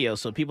play this video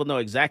so people know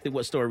exactly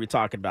what story we're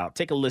talking about.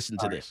 Take a listen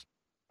to this.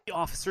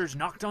 Officers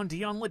knocked on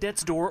Dion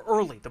Ledette's door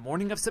early the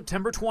morning of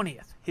September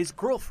 20th. His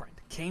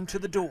girlfriend came to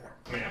the door.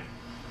 Ma'am.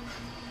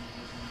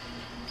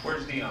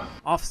 Where's Dion?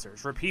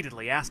 Officers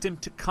repeatedly asked him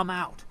to come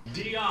out.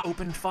 Dion!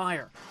 Opened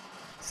fire,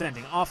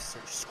 sending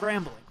officers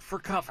scrambling for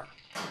cover.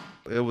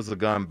 It was a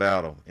gun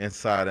battle,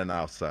 inside and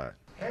outside.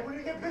 Hey, we need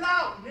to get Bill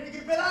out! We need to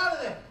get Bill out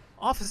of there!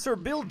 Officer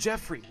Bill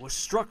Jeffrey was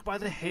struck by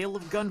the hail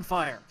of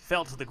gunfire,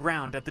 fell to the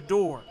ground at the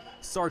door.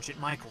 Sergeant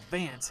Michael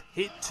Vance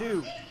hit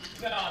too.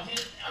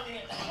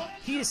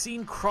 He is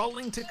seen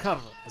crawling to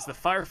cover as the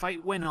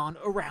firefight went on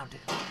around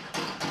him.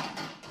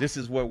 This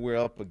is what we're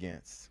up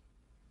against,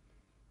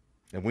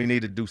 and we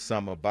need to do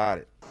something about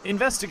it.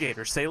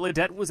 Investigators say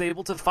Ledette was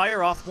able to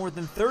fire off more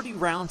than 30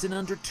 rounds in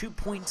under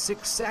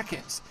 2.6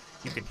 seconds.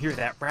 You can hear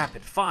that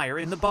rapid fire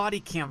in the body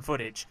cam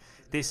footage.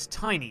 This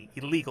tiny,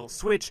 illegal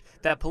switch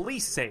that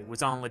police say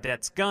was on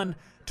Ledette's gun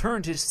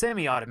turned his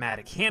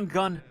semi-automatic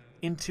handgun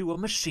into a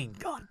machine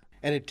gun.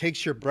 And it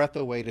takes your breath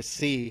away to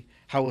see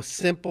how a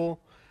simple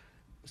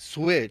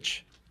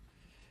switch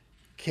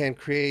can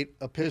create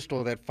a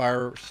pistol that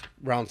fires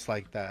rounds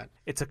like that.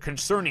 It's a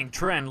concerning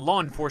trend law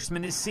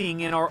enforcement is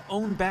seeing in our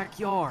own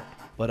backyard.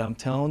 But I'm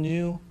telling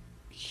you,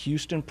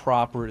 Houston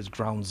proper is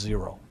ground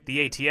zero.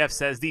 The ATF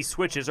says these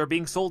switches are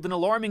being sold in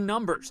alarming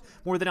numbers.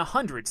 More than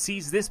 100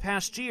 seized this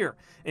past year.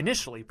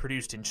 Initially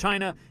produced in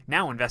China,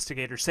 now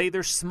investigators say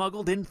they're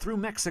smuggled in through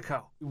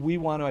Mexico. We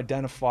want to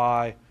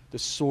identify the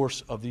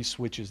source of these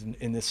switches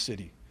in this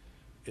city.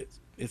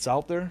 It's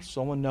out there.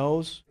 Someone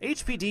knows.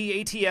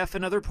 HPD, ATF,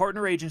 and other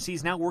partner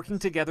agencies now working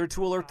together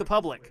to alert the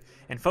public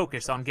and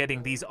focus on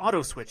getting these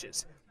auto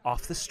switches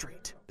off the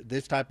street.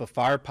 This type of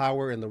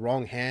firepower in the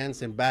wrong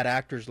hands and bad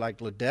actors like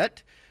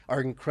Ledette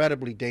are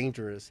incredibly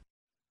dangerous.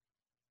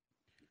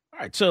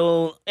 right,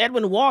 so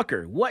Edwin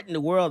Walker, what in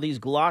the world are these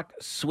Glock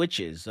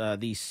switches,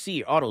 these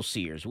auto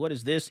sears? What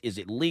is this? Is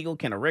it legal?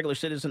 Can a regular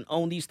citizen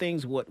own these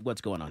things?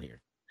 What's going on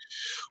here?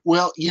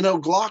 Well,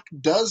 Glock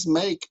does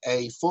make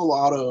a full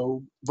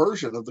auto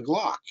version of the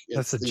Glock.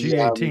 That's the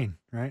G18,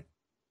 right?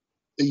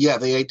 Yeah,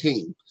 the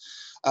 18.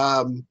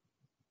 And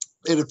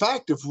in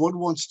fact, if one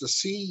wants to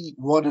see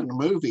one in a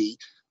movie,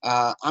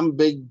 I'm a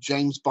big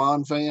James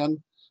Bond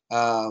fan.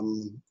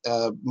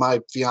 My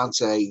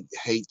fiance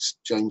hates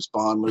James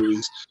Bond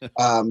movies,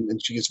 and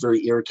she gets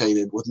very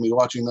irritated with me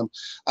watching them.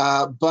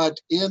 But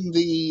in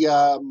the,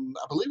 I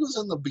believe it was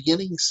in the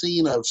beginning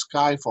scene of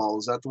Skyfall,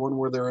 is that the one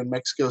where they're in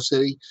Mexico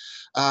City?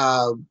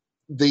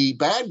 The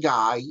bad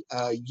guy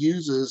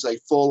uses a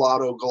full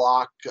auto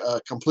Glock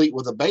complete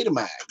with a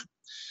Betamax.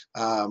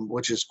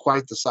 Which is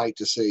quite the sight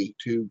to see,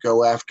 to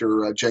go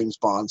after James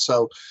Bond.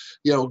 So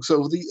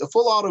the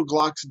full auto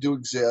Glocks do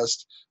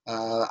exist.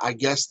 I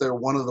guess they're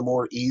one of the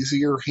more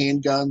easier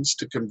handguns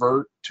to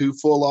convert to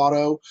full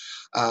auto.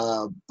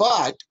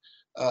 But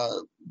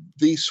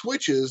these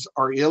switches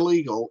are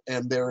illegal,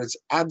 and there is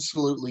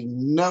absolutely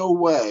no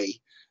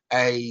way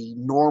a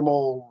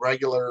normal,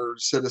 regular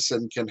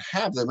citizen can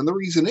have them. And the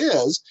reason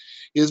is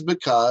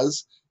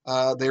because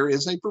there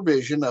is a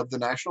provision of the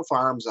National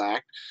Firearms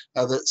Act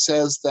that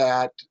says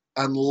that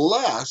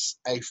unless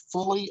a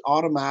fully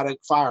automatic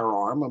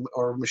firearm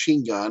or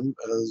machine gun,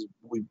 as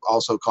we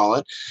also call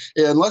it,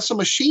 unless a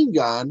machine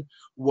gun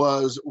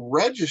was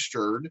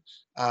registered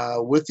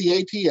with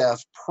the ATF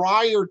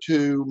prior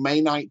to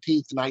May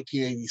 19th,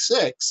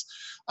 1986,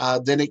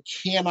 then it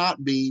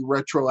cannot be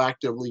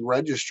retroactively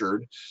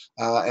registered.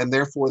 And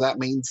therefore, that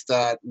means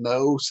that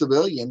no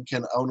civilian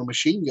can own a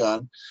machine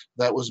gun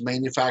that was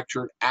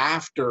manufactured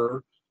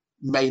after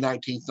May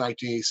 19th,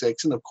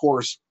 1986. And of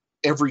course,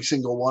 every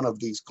single one of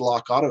these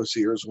Glock auto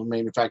sears was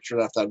manufactured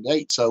at that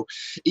date. So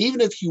even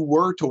if you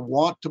were to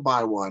want to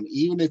buy one,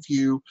 even if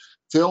you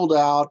filled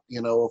out,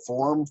 a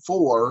Form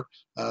 4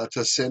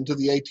 to send to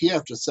the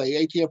ATF to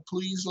say, ATF,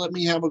 please let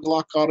me have a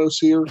Glock auto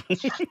sear,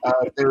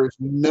 there is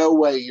no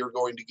way you're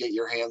going to get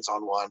your hands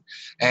on one.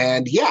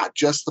 And yeah,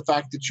 just the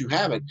fact that you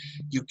have it,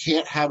 you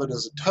can't have it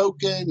as a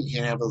token, you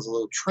can't have it as a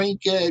little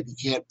trinket,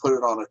 you can't put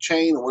it on a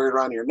chain and wear it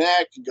around your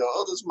neck and go,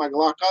 oh, this is my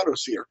Glock auto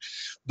sear.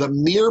 The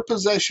mere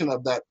possession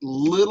of that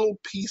little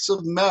piece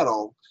of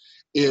metal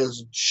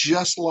is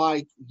just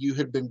like you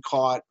had been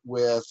caught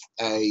with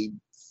a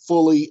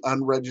fully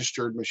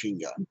unregistered machine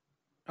gun.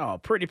 Oh,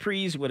 pretty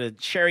please with a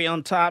cherry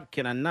on top.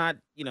 Can I not,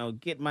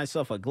 get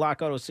myself a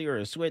Glock auto sear or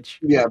a switch?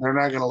 Yeah, they're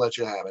not going to let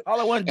you have it.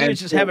 All I want to do is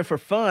just have it for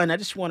fun. I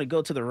just want to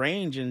go to the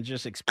range and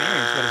just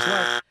experience what it's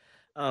like.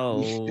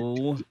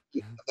 Oh,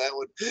 that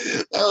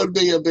would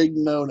be a big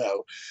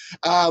no-no.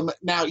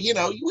 Now,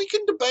 we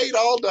can debate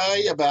all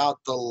day about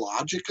the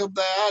logic of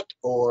that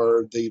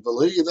or the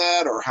validity of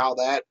that or how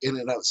that in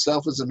and of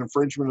itself is an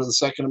infringement of the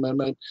Second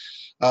Amendment.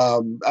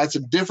 That's a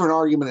different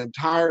argument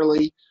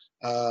entirely.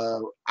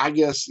 I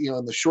guess,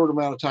 in the short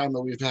amount of time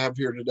that we have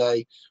here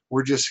today,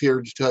 we're just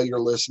here to tell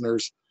your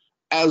listeners,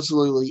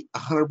 absolutely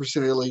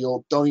 100%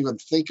 illegal. Don't even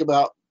think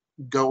about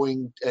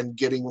going and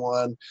getting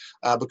one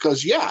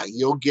because, yeah,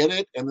 you'll get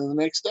it. And then the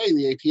next day,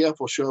 the ATF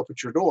will show up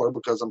at your door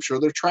because I'm sure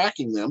they're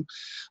tracking them.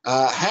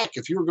 Heck,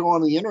 if you go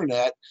on the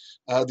internet,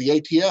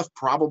 the ATF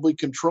probably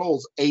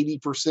controls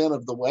 80%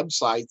 of the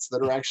websites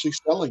that are actually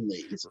selling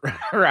these.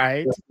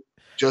 Right.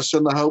 Just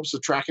in the hopes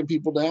of tracking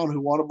people down who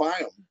want to buy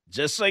them.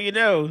 Just so you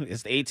know,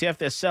 it's the ATF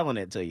that's selling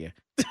it to you.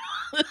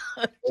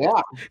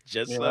 Yeah.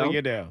 Just so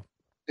you know.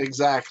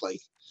 Exactly.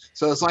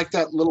 So it's like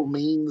that little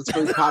meme that's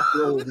very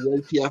popular with the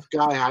ATF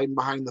guy hiding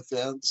behind the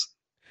fence.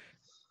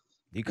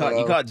 You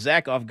caught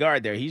Zach off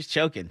guard there. He's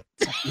choking.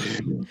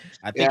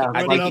 I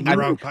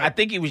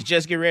think he was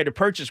just getting ready to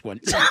purchase one.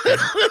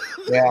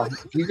 Yeah.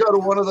 If you go to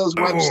one of those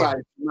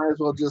websites, you might as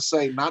well just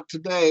say, not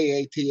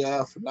today,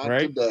 ATF, not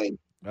today.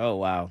 Oh,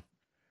 wow.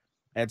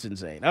 That's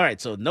insane. All right,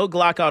 so no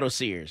Glock auto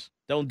sears.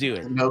 Don't do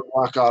it. No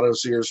Glock auto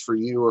sears for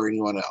you or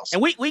anyone else.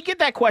 And we get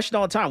that question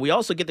all the time. We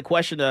also get the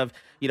question of,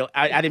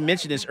 I didn't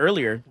mention this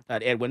earlier,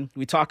 Edwin.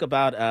 We talk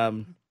about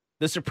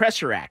the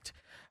Suppressor Act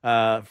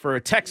for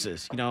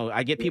Texas.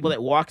 I get people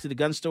that walk to the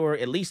gun store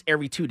at least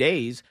every 2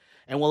 days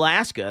and will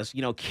ask us,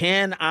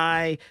 can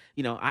I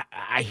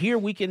hear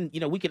we can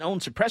own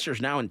suppressors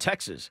now in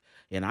Texas.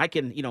 And I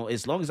can,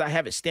 as long as I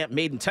have it stamped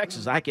made in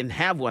Texas, I can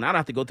have one. I don't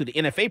have to go through the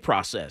NFA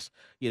process.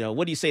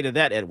 What do you say to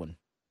that, Edwin?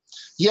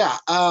 Yeah,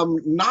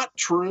 not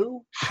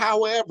true.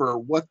 However,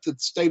 what the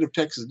state of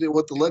Texas did,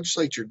 what the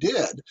legislature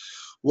did,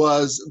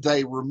 was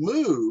they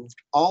removed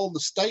all the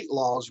state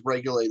laws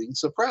regulating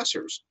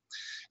suppressors.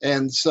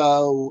 And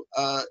so,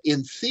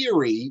 in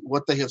theory,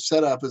 what they have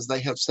set up is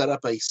they have set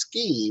up a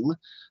scheme,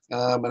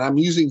 and I'm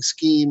using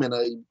scheme in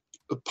a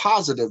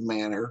positive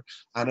manner.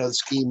 I know the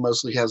scheme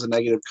mostly has a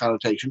negative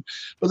connotation,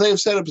 but they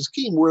have set up a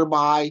scheme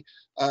whereby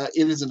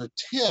it is an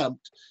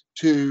attempt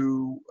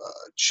to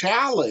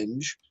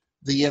challenge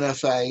the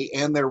NFA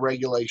and their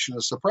regulation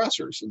of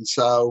suppressors. And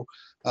so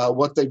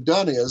what they've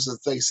done is that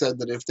they said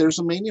that if there's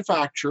a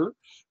manufacturer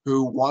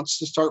who wants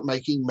to start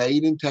making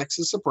made in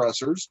Texas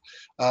suppressors,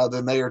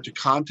 then they are to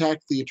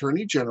contact the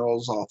Attorney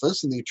General's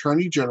office, and the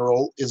Attorney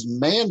General is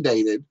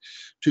mandated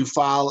to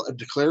file a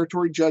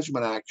declaratory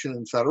judgment action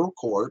in federal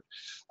court,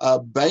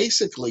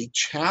 basically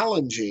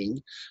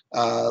challenging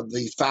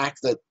the fact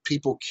that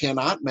people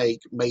cannot make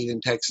made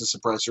in Texas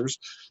suppressors,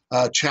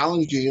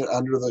 challenging it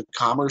under the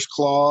Commerce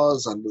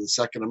Clause, under the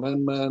Second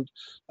Amendment,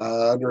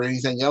 under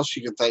anything else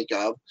you can think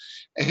of.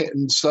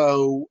 And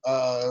so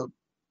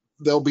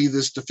there'll be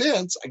this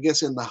defense, I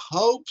guess, in the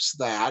hopes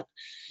that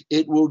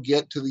it will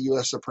get to the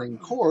U.S. Supreme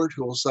Court,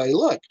 who will say,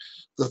 look,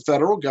 the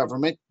federal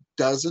government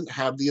doesn't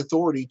have the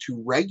authority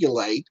to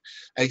regulate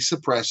a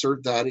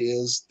suppressor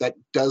that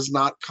does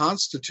not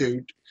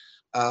constitute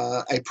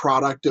a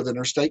product of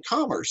interstate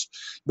commerce,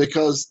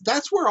 because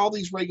that's where all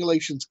these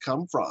regulations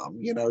come from.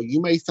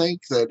 You may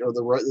think that, or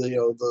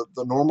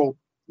the normal,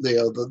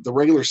 the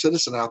regular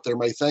citizen out there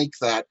may think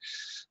that,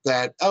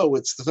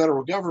 it's the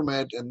federal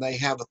government and they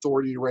have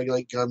authority to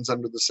regulate guns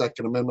under the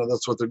Second Amendment.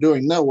 That's what they're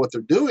doing. No, what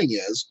they're doing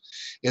is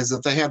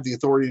that they have the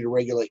authority to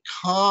regulate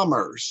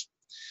commerce.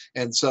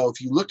 And so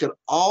if you look at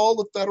all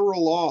the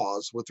federal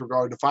laws with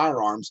regard to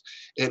firearms,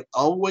 it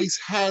always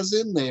has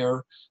in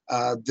there,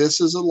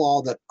 this is a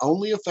law that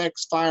only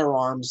affects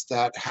firearms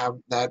that have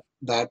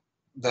that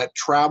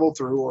travel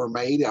through or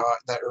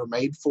that are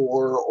made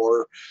for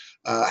or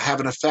have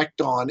an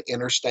effect on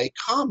interstate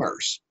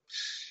commerce.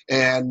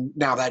 And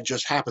now that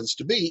just happens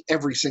to be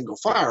every single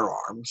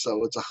firearm.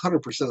 So it's 100%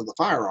 of the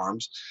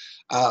firearms.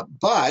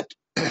 But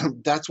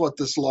that's what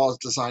this law is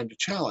designed to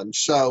challenge.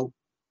 So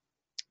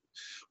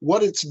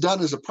what it's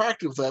done as a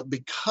practical effect,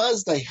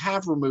 because they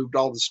have removed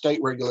all the state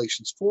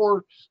regulations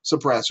for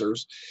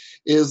suppressors,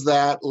 is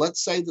that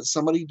let's say that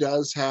somebody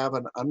does have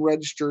an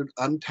unregistered,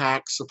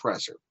 untaxed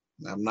suppressor.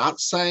 Now, I'm not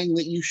saying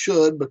that you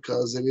should,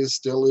 because it is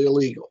still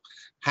illegal.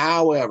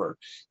 However,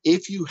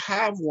 if you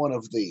have one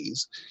of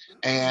these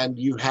and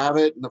you have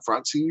it in the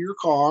front seat of your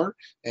car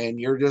and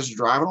you're just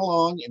driving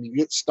along and you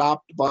get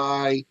stopped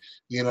by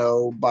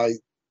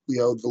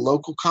the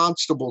local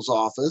constable's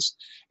office,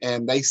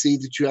 and they see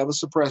that you have a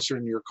suppressor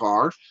in your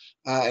car,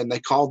 and they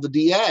call the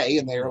DA,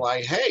 and they're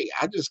like, hey,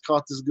 I just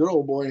caught this good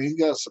old boy, and he's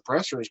got a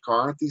suppressor in his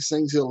car. Aren't these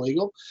things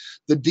illegal?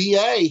 The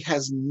DA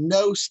has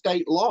no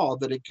state law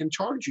that it can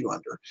charge you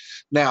under.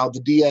 Now, the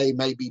DA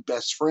may be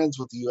best friends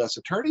with the U.S.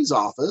 Attorney's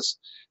office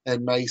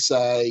and may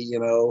say,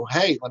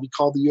 hey, let me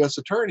call the U.S.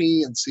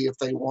 Attorney and see if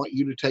they want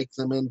you to take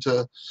them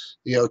into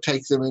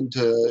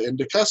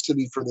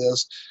custody for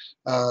this.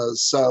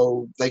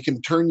 So they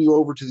can turn you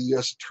over to the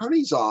U.S.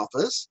 Attorney's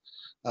office.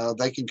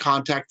 They can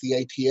contact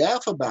the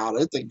ATF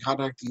about it. They can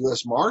contact the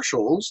U.S.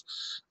 Marshals.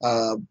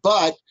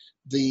 But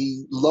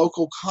the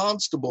local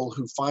constable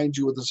who finds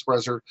you with a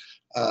suppressor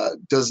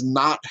does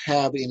not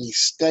have any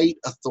state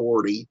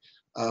authority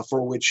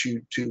for which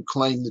to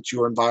claim that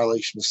you are in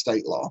violation of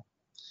state law.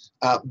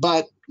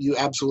 But you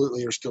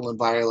absolutely are still in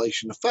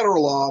violation of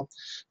federal law.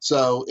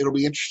 So it'll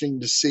be interesting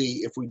to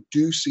see if we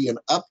do see an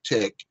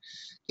uptick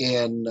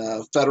in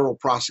federal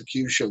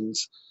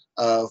prosecutions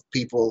of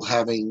people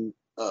having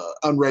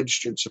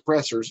unregistered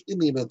suppressors in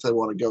the event they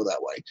want to go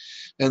that way.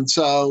 And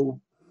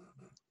so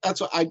that's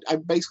what I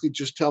basically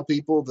just tell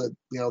people that,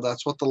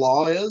 that's what the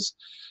law is.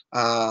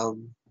 I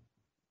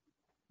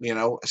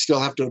still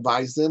have to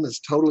advise them it's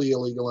totally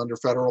illegal under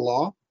federal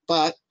law,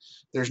 but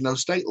there's no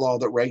state law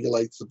that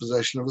regulates the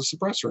possession of a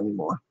suppressor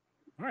anymore.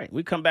 All right,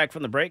 we come back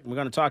from the break. We're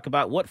going to talk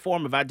about what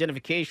form of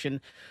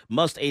identification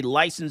must a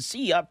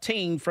licensee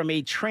obtain from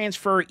a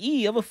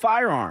transferee of a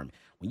firearm.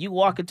 When you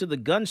walk into the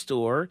gun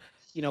store,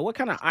 what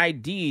kind of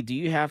ID do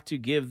you have to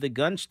give the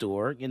gun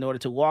store in order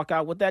to walk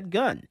out with that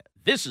gun?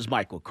 This is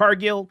Michael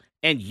Cargill,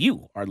 and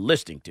you are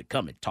listening to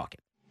Come and Talk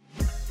It.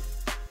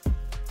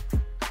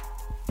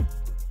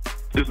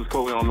 This is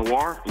Coleon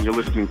Noir, and you're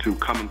listening to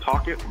Come and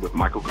Talk It with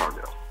Michael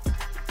Cargill.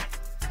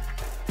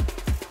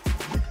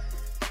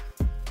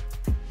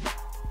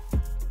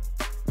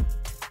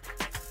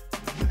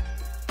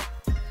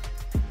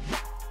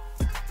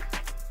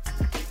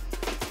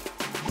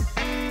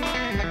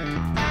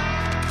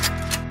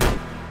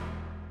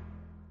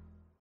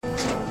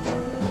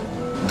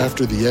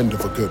 After the end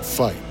of a good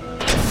fight,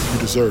 you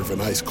deserve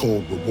an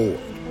ice-cold reward.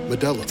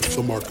 Modelo is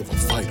the mark of a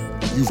fighter.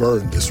 You've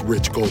earned this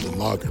rich golden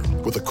lager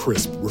with a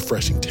crisp,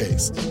 refreshing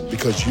taste.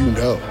 Because you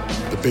know,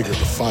 the bigger the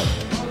fight,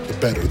 the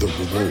better the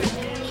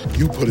reward.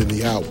 You put in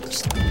the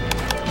hours,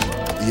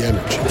 the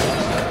energy,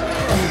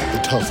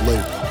 the tough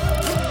labor.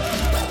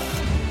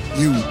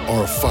 You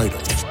are a fighter,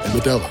 and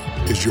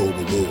Modelo is your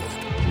reward.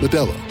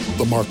 Modelo,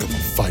 the mark of a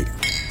fighter.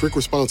 Drink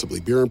responsibly.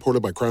 Beer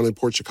imported by Crown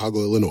Imports, Chicago,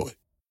 Illinois.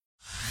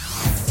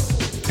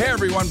 Hey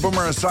everyone,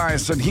 Boomer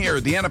Esiason here.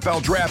 The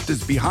NFL Draft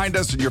is behind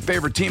us and your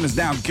favorite team is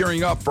now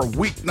gearing up for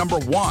week number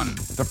 1.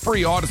 The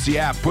free Odyssey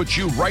app puts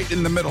you right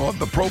in the middle of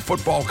the pro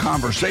football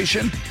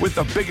conversation with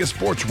the biggest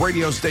sports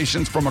radio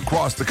stations from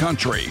across the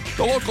country.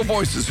 The local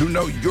voices who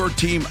know your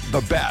team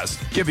the best,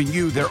 giving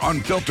you their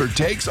unfiltered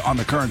takes on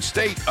the current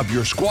state of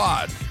your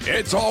squad.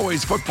 It's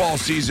always football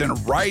season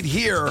right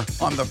here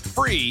on the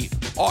free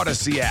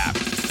Odyssey app.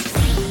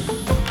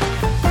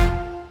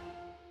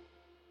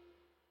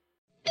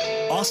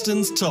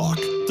 Austin's Talk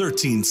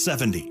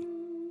 1370.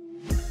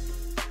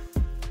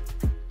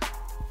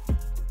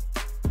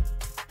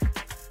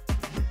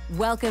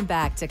 Welcome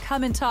back to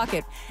Come and Talk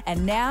It.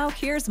 And now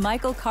here's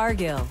Michael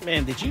Cargill.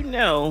 Man, did you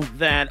know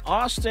that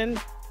Austin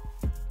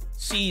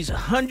sees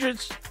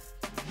hundreds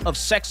of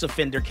sex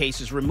offender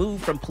cases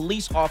removed from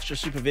police officer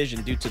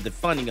supervision due to the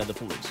funding of the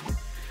police?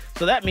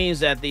 So that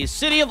means that the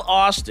city of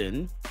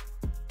Austin,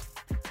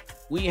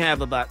 we have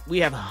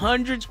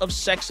hundreds of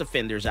sex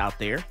offenders out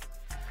there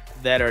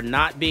that are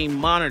not being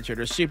monitored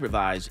or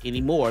supervised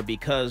anymore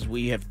because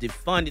we have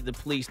defunded the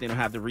police. They don't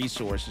have the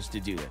resources to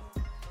do it.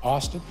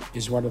 Austin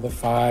is one of the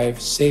 5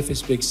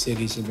 safest big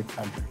cities in the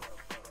country.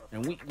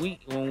 And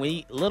when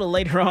we a little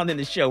later on in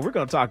the show, we're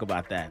going to talk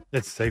about that.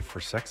 It's safe for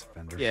sex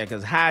offenders. Yeah,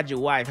 because hide your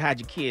wife, hide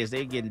your kids.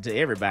 They get into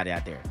everybody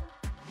out there.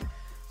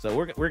 So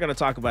we're going to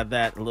talk about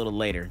that a little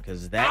later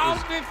because that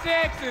Austin,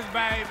 Texas,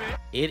 baby.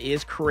 It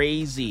is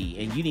crazy,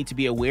 and you need to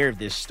be aware of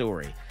this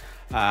story.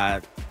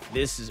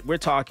 We're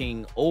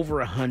talking over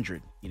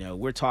 100.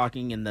 We're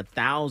talking in the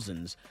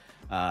thousands.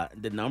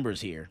 The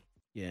numbers here.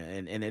 Yeah,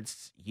 and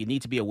you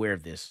need to be aware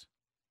of this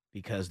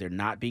because they're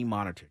not being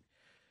monitored.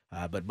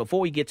 But before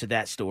we get to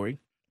that story,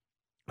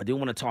 I do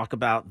want to talk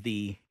about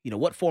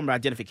what form of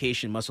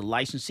identification must a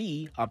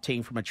licensee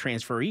obtain from a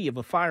transferee of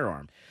a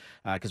firearm?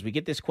 Because we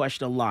get this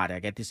question a lot.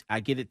 I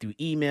get it through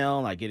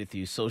email. I get it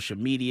through social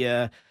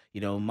media.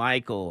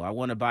 Michael, I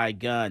want to buy a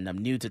gun. I'm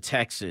new to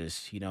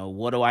Texas.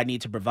 What do I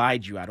need to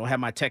provide you? I don't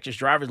have my Texas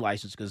driver's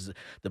license because the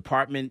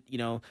department,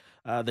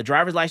 the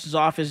driver's license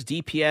office,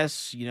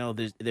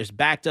 DPS, there's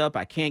backed up.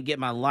 I can't get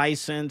my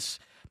license,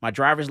 my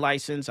driver's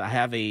license. I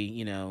have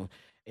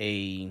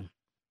a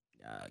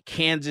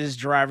Kansas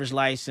driver's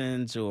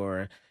license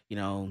or,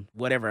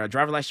 whatever, a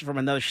driver's license from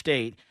another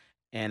state,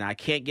 and I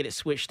can't get it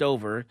switched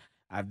over.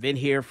 I've been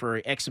here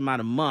for X amount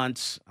of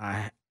months.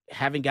 I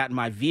haven't gotten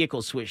my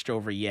vehicle switched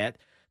over yet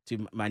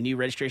to my new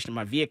registration of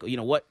my vehicle.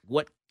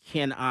 What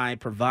can I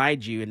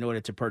provide you in order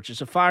to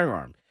purchase a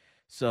firearm?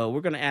 So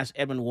we're going to ask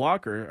Edwin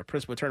Walker, a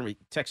principal attorney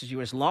with Texas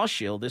U.S. Law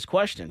Shield, this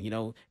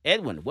question.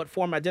 Edwin, what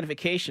form of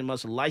identification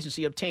must a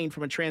licensee obtain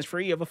from a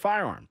transferee of a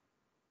firearm?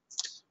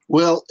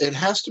 Well, it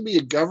has to be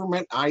a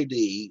government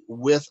ID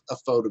with a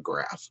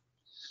photograph.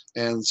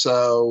 And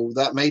so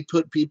that may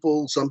put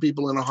some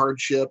people in a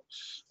hardship,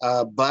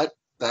 but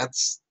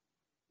that's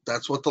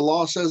what the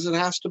law says it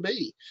has to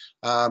be.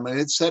 And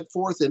it's set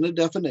forth in a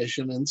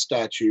definition in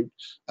statute.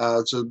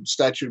 It's a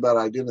statute about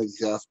identity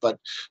theft, but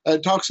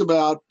it talks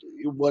about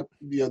what,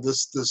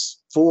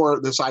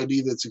 this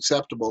ID that's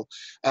acceptable.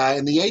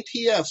 And the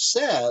ATF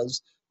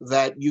says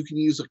that you can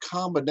use a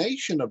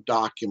combination of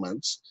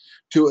documents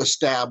to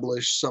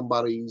establish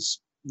somebody's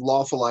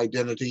lawful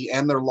identity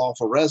and their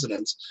lawful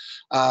residence.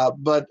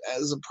 But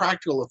as a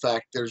practical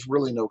effect, there's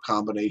really no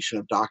combination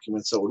of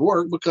documents that would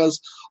work because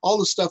all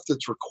the stuff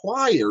that's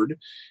required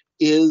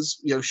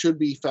should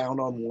be found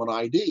on one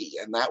ID.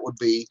 And that would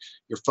be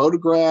your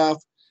photograph,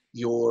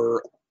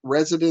 your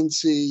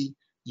residency,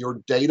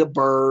 your date of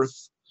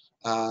birth,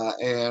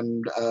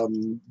 and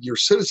your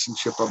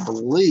citizenship, I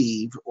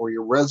believe, or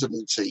your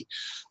residency.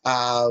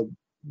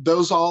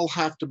 Those all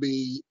have to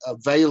be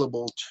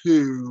available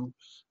to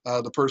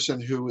the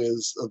person who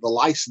is the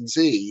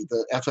licensee,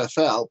 the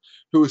FFL,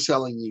 who is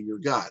selling you your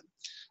gun.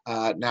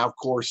 Now, of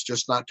course,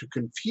 just not to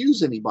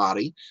confuse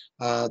anybody,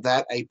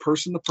 that a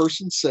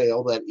person-to-person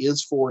sale that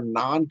is for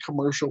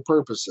non-commercial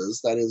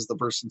purposes, that is, the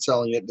person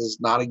selling it is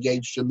not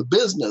engaged in the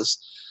business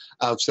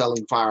of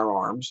selling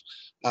firearms,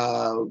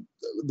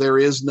 there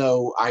is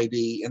no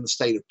ID in the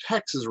state of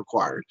Texas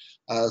required.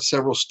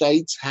 Several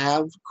states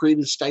have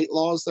created state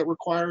laws that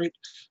require it,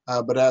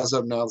 but as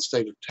of now, the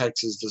state of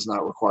Texas does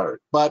not require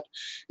it. But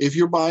if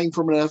you're buying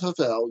from an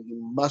FFL, you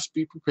must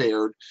be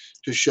prepared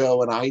to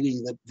show an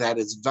ID that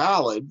is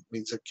valid,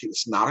 means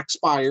it's not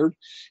expired,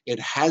 it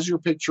has your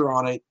picture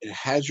on it, it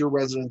has your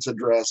residence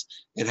address,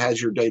 it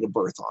has your date of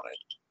birth on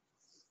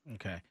it.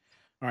 Okay.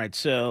 All right.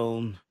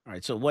 So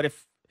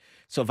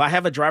if I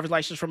have a driver's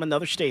license from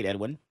another state,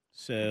 Edwin,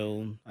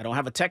 so I don't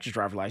have a Texas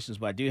driver's license,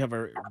 but I do have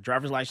a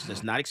driver's license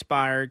that's not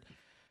expired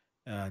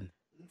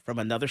from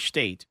another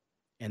state,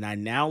 and I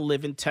now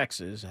live in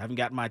Texas. I haven't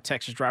gotten my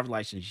Texas driver's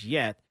license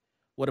yet.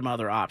 What are my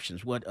other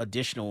options? What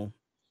additional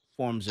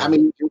forms of...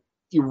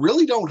 You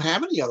really don't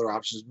have any other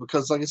options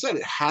because, like I said,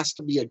 it has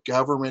to be a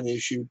government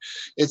issued.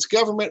 It's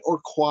government or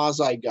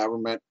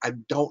quasi-government. I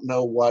don't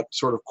know what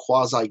sort of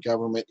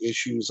quasi-government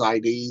issues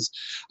IDs.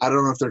 I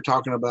don't know if they're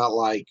talking about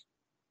like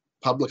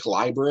public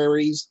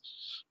libraries.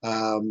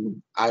 Have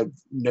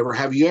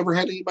you ever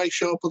had anybody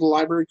show up with a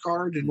library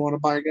card and want to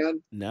buy a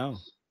gun? No.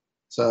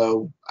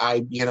 So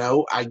I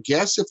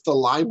guess if the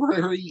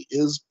library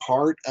is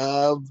part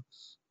of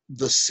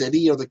the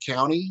city or the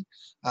county,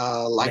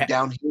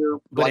 down here,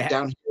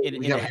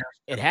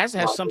 it has to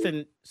have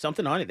something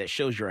on it that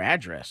shows your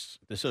address,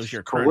 that shows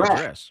your current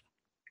address.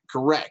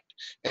 Correct.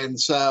 And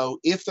so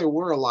if there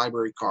were a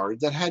library card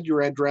that had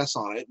your address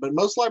on it, but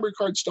most library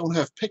cards don't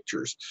have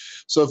pictures.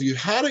 So if you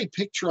had a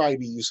picture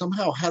ID, you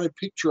somehow had a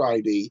picture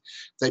ID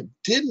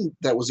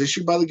that was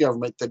issued by the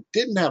government that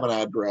didn't have an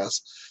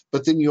address,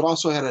 but then you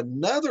also had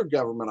another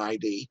government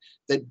ID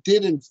that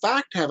did in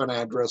fact have an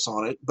address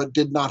on it, but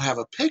did not have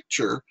a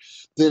picture,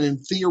 then in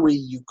theory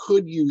you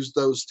could use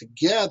those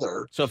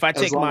together. So if I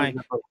take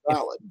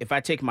if I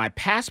take my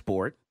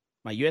passport,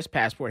 my U.S.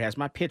 passport has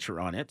my picture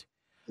on it,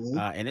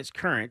 Mhm. and it's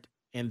current,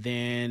 and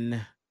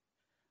then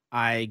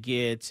I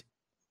get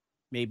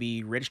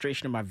maybe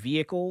registration of my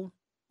vehicle,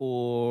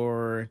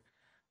 or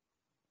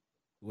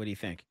what do you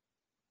think?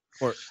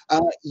 Or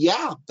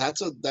Yeah,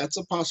 that's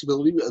a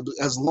possibility.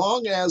 As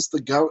long as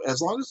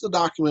the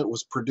document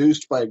was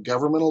produced by a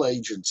governmental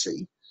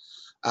agency,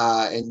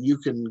 and you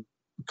can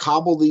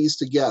cobble these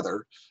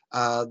together,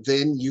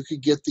 then you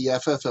could get the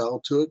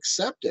FFL to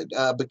accept it.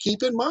 But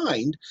keep in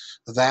mind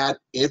that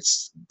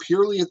it's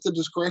purely at the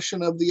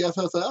discretion of the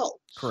FFL.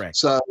 Correct.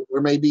 So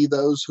there may be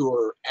those who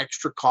are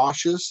extra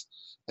cautious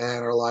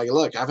and are like,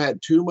 look, I've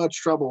had too much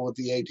trouble with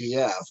the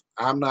ATF.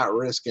 I'm not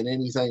risking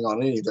anything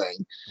on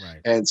anything. Right.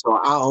 And so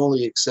I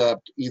only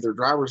accept either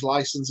driver's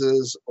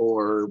licenses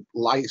or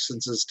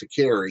licenses to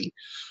carry.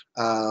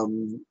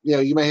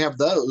 You may have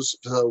those.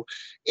 So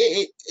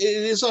it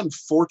is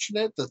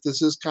unfortunate that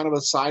this is kind of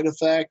a side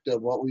effect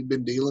of what we've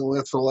been dealing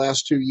with for the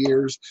last 2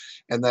 years,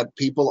 and that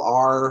people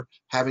are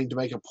having to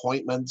make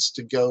appointments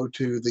to go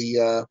to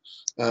the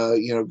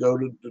go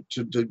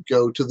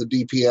to the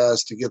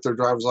DPS to get their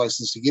driver's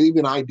license, to get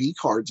even ID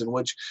cards, in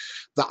which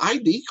the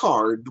ID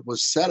card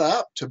was set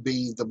up to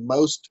be the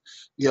most,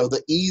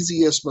 the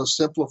easiest, most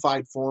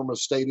simplified form of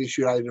state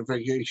issued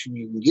identification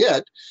you can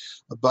get.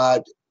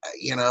 But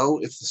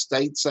if the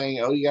state's saying,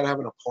 oh, you got to have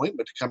an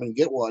appointment to come and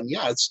get one,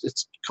 yeah,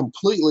 it's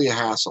completely a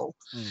hassle.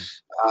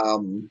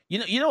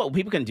 You know what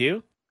people can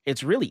do?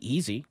 It's really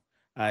easy.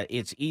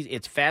 It's easy.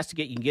 It's fast to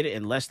get. You can get it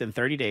in less than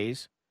 30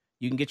 days.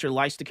 You can get your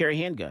license to carry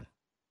handgun.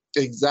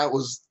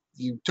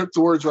 You took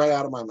the words right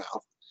out of my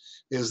mouth.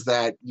 Is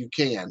that you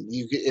can.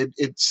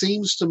 It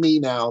seems to me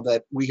now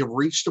that we have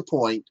reached a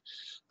point,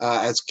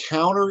 as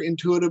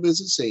counterintuitive as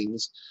it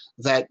seems,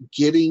 that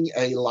getting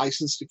a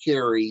license to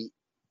carry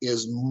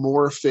is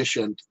more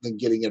efficient than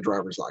getting a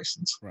driver's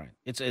license. Right.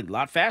 It's a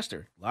lot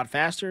faster.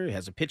 It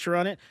has a picture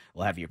on it.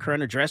 We'll have your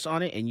current address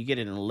on it, and you get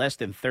it in less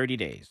than 30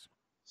 days.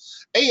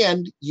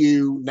 And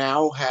you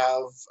now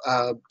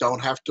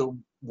don't have to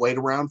wait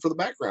around for the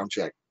background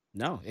check.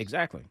 No,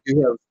 exactly.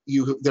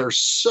 There's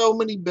so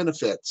many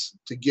benefits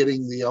to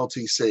getting the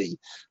LTC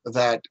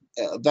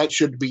that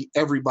should be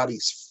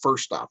everybody's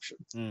first option.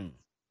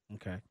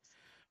 Okay.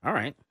 All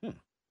right.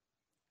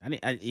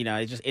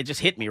 It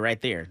just hit me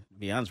right there, to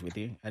be honest with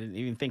you. I didn't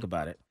even think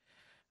about it.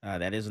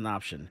 That is an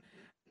option.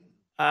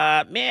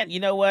 Man,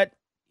 you know what?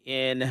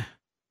 In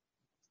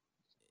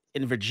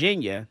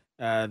Virginia,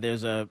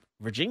 there's a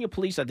Virginia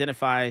police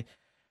identify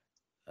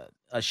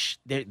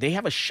they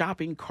have a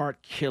shopping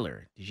cart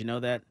killer. Did you know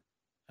that,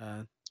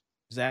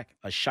 Zach?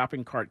 A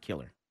shopping cart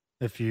killer.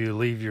 If you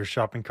leave your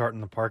shopping cart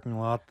in the parking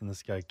lot, then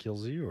this guy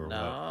kills you, or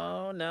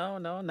what?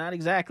 No, not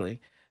exactly.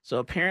 So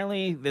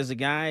apparently there's a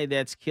guy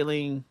that's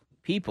killing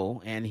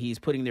people, and he's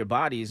putting their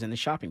bodies in the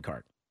shopping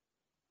cart.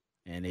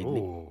 And they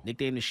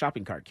nicknamed the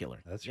shopping cart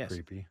killer. That's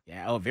creepy.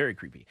 Yeah, very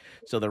creepy.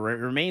 So the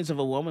remains of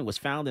a woman was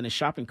found in a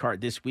shopping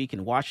cart this week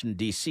in Washington,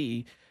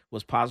 D.C.,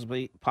 was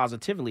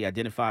positively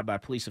identified by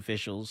police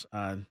officials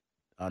on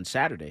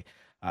Saturday.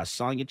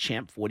 Sonia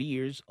Champ, 40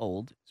 years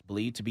old, is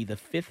believed to be the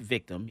fifth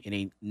victim in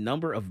a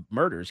number of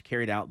murders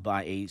carried out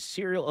by a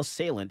serial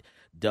assailant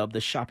dubbed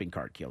the shopping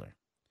cart killer.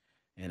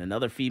 And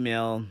another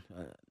female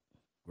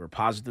were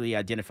positively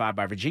identified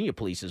by Virginia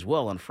police as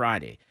well on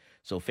Friday.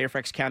 So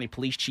Fairfax County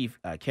Police Chief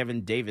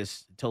Kevin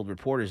Davis told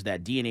reporters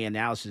that DNA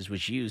analysis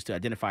was used to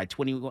identify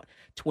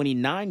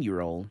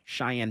 29-year-old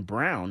Cheyenne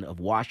Brown of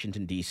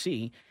Washington,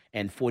 D.C.,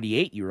 and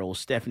 48-year-old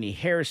Stephanie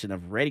Harrison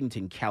of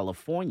Reddington,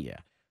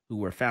 California, who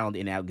were found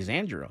in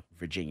Alexandria,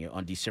 Virginia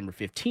on December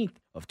 15th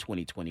of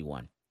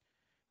 2021.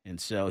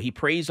 And so he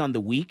preys on the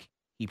weak,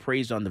 he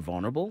preys on the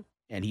vulnerable,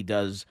 and he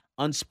does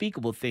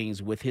unspeakable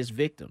things with his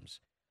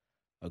victims,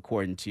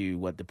 according to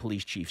what the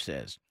police chief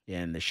says.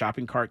 And the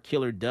shopping cart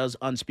killer does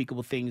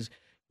unspeakable things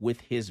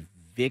with his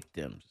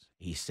victims.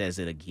 He says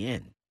it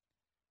again.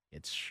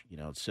 It's,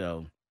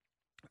 so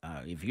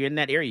if you're in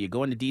that area, you're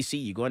going to D.C.,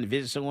 you're going to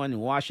visit someone in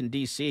Washington,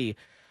 D.C.,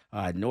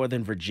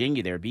 Northern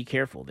Virginia there, be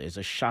careful. There's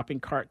a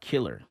shopping cart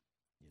killer.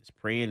 He's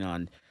preying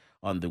on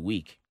the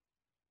weak.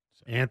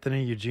 So.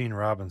 Anthony Eugene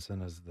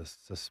Robinson is the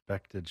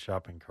suspected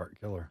shopping cart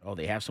killer. Oh,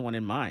 they have someone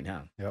in mind,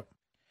 huh? Yep.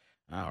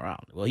 All right.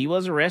 Well, he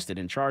was arrested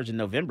and charged in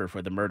November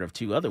for the murder of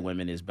two other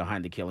women is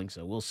behind the killing.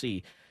 So we'll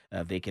see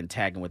if they can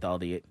tag him with all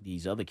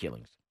these other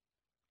killings.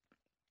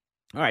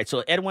 All right.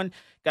 So Edwin,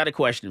 got a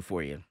question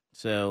for you.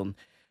 So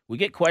we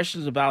get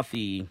questions about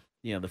the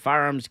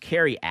Firearms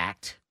Carry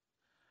Act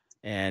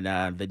and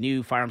the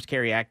new Firearms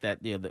Carry Act that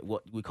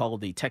what we call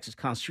the Texas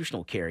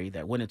Constitutional Carry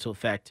that went into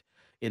effect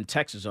in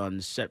Texas on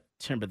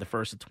September the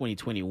 1st of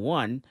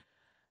 2021.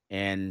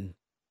 And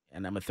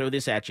I'm going to throw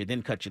this at you,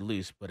 then cut you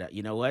loose. But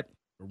you know what?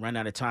 We're running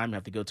out of time. I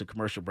have to go to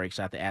commercial breaks.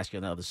 So I have to ask you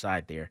on the other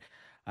side there.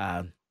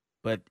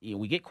 But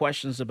we get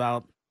questions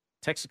about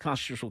Texas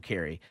constitutional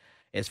carry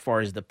as far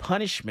as the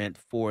punishment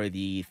for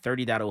the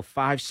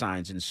 30.05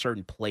 signs in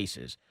certain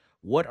places.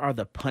 What are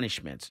the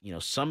punishments?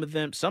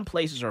 Some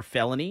places are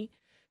felony.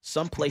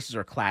 Some places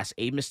are Class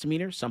A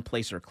misdemeanors. Some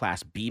places are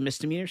Class B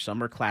misdemeanors.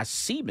 Some are Class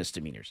C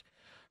misdemeanors.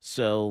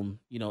 So,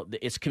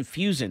 it's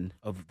confusing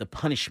of the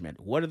punishment.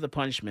 What are the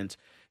punishments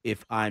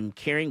if I'm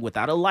carrying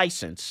without a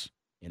license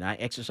and I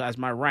exercise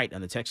my right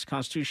under the Texas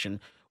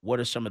Constitution? What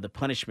are some of the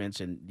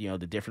punishments and,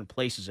 the different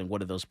places, and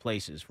what are those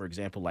places? For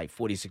example, like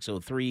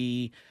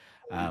 4603,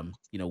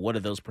 what are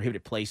those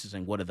prohibited places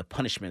and what are the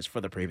punishments for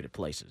the prohibited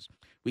places?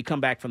 We come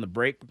back from the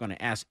break. We're going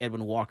to ask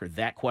Edwin Walker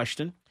that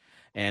question.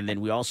 And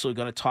then we're also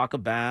going to talk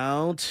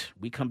about,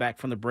 we come back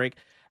from the break,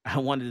 I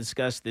want to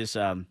discuss this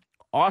in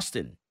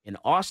Austin,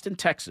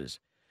 Texas.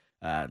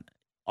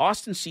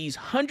 Austin sees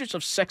hundreds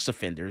of sex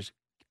offender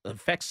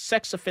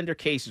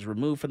cases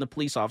removed from the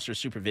police officer's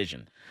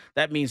supervision.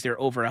 That means there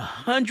are over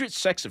 100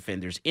 sex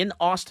offenders in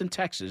Austin,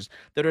 Texas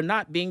that are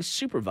not being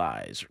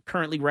supervised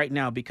currently right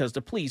now because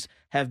the police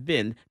have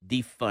been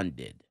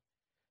defunded.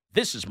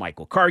 This is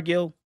Michael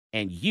Cargill,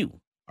 and you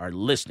are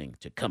listening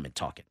to Come and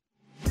Talk It.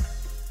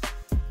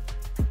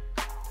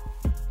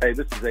 Hey,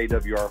 this is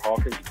AWR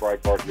Hawkins,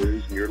 Breitbart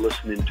News, and you're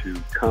listening to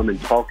Come and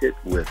Talk It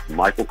with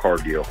Michael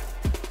Cargill.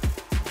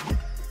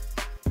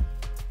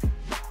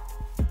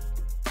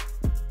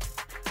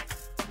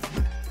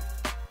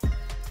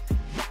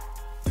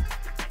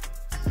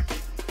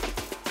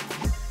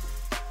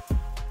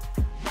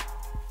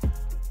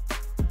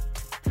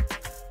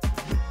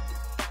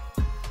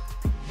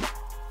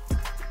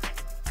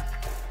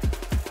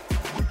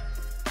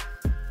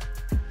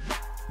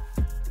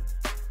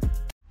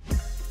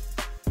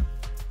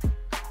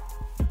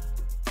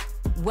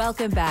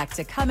 Welcome back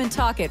to Come and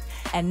Talk It.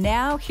 And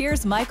now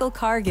here's Michael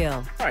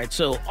Cargill. All right,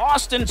 so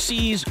Austin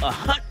sees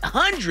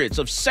hundreds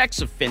of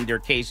sex offender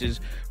cases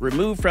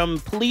removed from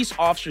police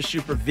officer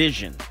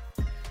supervision.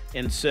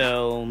 And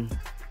so,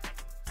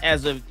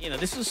 as of,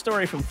 this is a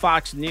story from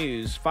Fox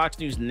News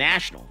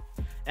National.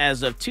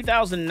 As of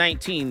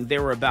 2019,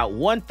 there were about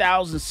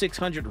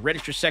 1,600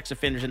 registered sex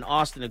offenders in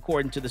Austin,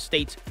 according to the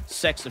state's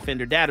sex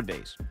offender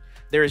database.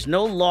 There is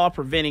no law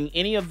preventing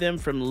any of them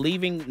from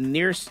living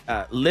near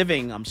schools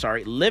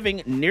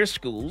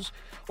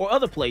or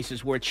other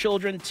places where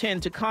children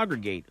tend to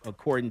congregate,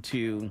 according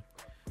to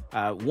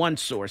one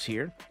source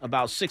here.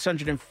 About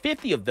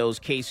 650 of those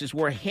cases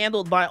were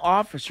handled by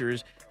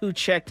officers who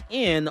checked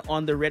in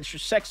on the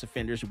registered sex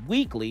offenders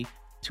weekly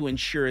to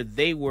ensure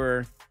they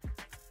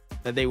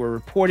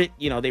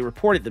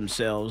reported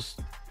themselves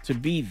to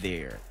be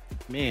there.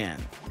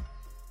 Man,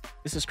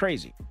 this is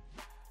crazy,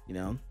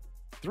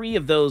 3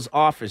 of those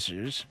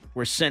officers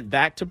were sent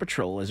back to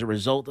patrol as a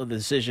result of the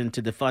decision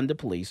to defund the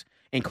police,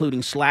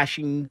 including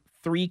slashing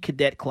 3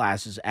 cadet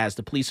classes as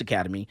the police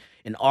academy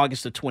in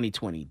August of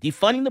 2020.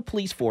 Defunding the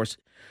police force,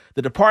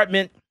 the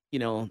department,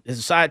 has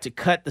decided to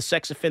cut the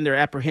sex offender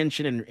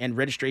apprehension and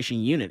registration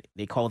unit.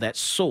 They call that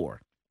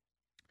SOAR.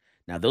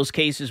 Now, those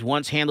cases,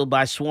 once handled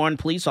by sworn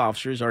police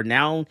officers, are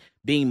now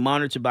being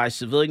monitored by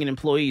civilian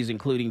employees,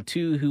 including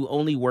 2 who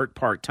only work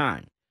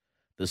part-time.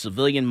 The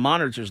civilian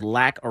monitors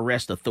lack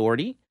arrest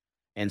authority,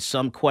 and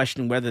some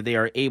question whether they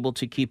are able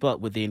to keep up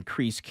with the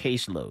increased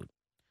caseload.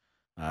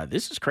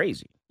 This is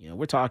crazy.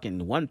 We're talking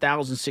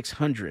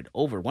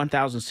over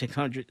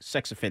 1,600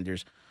 sex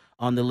offenders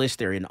on the list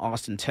there in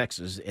Austin,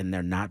 Texas, and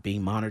they're not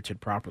being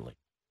monitored properly.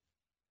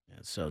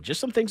 So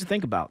just some things to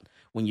think about.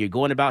 When you're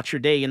going about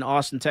your day in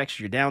Austin, Texas,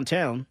 you're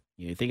downtown,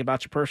 you think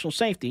about your personal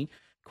safety,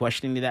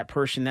 questioning that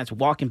person that's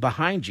walking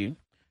behind you,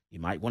 you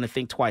might want to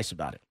think twice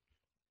about it.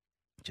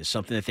 Just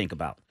something to think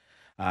about.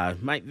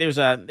 There's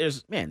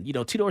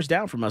 2 doors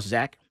down from us,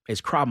 Zach,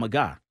 is Krav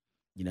Maga.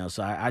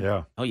 So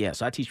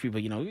I teach people,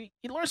 you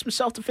learn some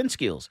self-defense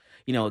skills,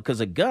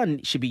 because a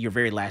gun should be your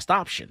very last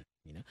option.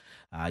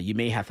 You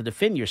may have to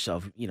defend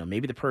yourself.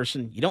 Maybe the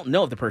person, you don't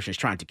know if the person is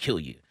trying to kill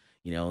you,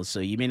 so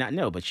you may not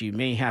know, but you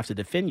may have to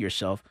defend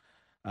yourself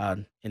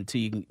until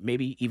you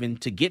maybe even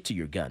to get to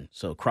your gun.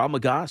 So Krav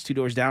Maga is 2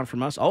 doors down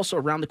from us. Also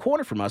around the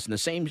corner from us in the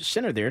same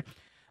center there,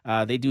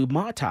 they do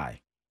Muay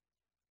Thai.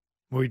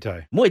 Muay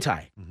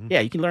Thai. Mm-hmm.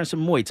 Yeah, you can learn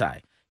some Muay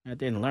Thai. And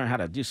then learn how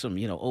to do some,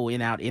 in,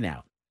 out. Yeah,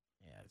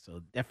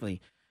 so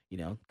definitely,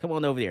 come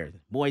on over there.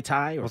 Muay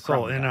Thai or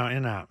Krav Maga.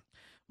 In, out.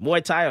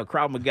 Muay Thai or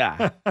Krav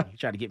Maga. You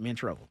try to get me in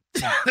trouble.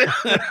 All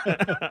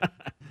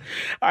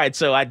right,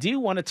 so I do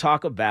want to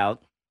talk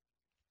about,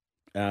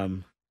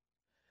 let's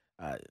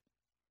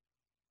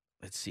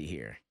see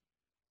here.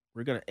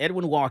 We're going to,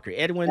 Edwin Walker.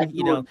 Edwin,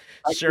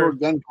 backdoor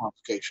gun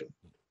confiscation.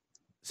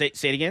 Say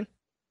it again.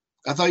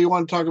 I thought you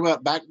wanted to talk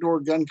about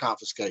backdoor gun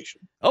confiscation.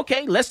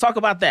 Okay, let's talk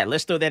about that.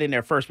 Let's throw that in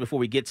there first before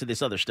we get to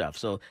this other stuff.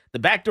 So the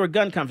backdoor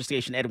gun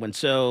confiscation, Edwin.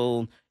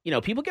 So,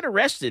 people get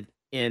arrested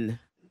in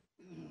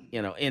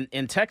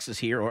Texas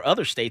here or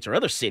other states or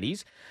other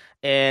cities,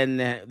 and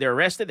they're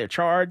arrested, they're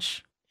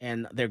charged,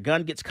 and their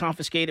gun gets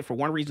confiscated for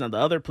one reason or the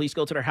other. Police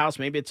go to their house.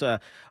 Maybe it's a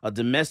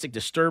domestic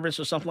disturbance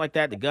or something like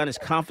that. The gun is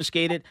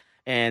confiscated,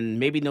 and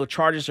maybe no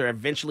charges are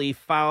eventually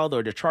filed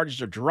or the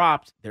charges are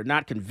dropped. They're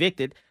not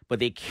convicted, but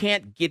they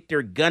can't get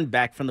their gun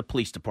back from the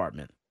police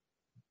department.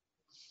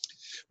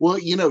 Well,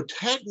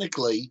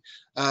 technically,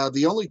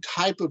 the only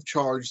type of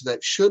charge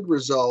that should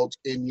result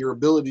in your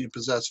ability to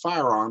possess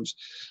firearms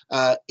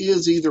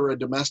is either a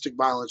domestic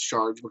violence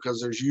charge, because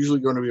there's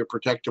usually going to be a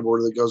protective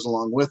order that goes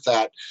along with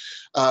that,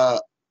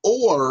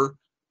 or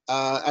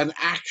an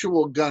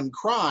actual gun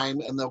crime,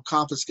 and they'll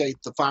confiscate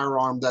the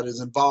firearm that is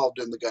involved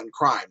in the gun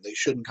crime. They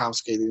shouldn't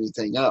confiscate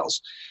anything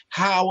else.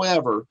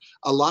 However,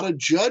 a lot of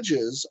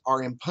judges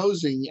are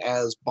imposing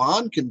as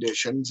bond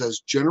conditions,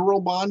 as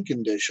general bond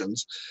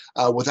conditions,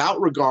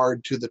 without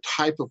regard to the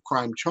type of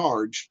crime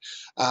charged.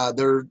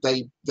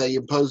 They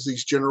impose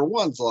these general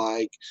ones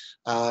like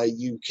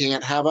you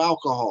can't have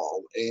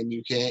alcohol and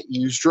you can't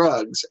use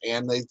drugs,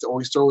 and they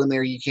always throw in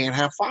there you can't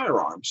have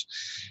firearms.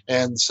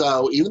 And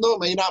so even though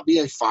it may not be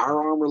a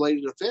firearm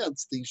related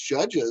offense, these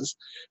judges,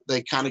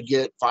 they kind of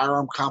get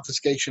firearm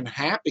confiscation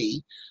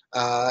happy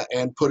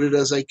and put it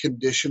as a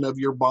condition of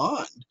your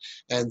bond.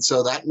 And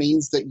so that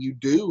means that you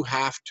do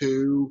have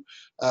to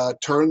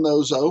turn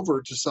those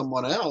over to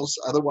someone else.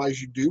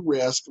 Otherwise, you do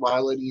risk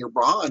violating your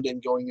bond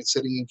and going and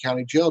sitting in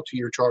county jail till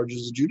your charge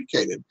is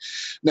adjudicated.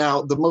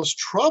 Now, the most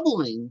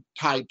troubling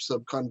types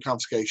of gun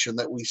confiscation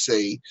that we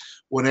see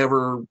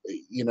whenever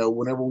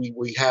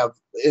we have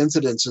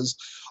incidences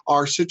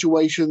are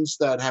situations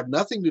that have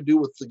nothing to do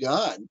with the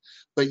gun,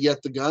 but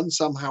yet the gun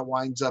somehow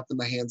winds up in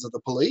the hands of the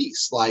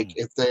police. Like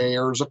if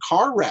there's a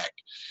car wreck,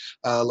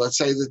 let's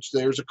say that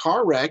there's a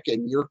car wreck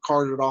and you're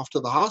carted off to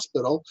the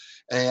hospital,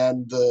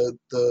 and the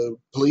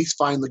police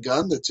find the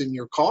gun that's in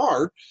your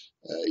car.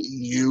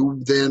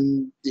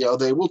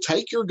 They will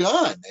take your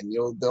gun, and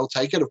they'll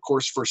take it, of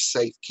course, for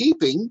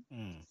safekeeping.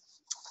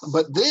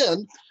 But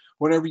then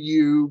whenever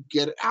you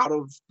get out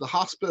of the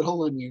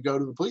hospital and you go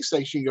to the police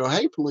station, you go,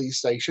 "Hey, police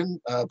station,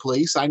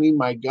 police, I need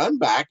my gun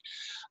back."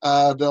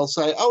 They'll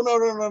say, "Oh, no,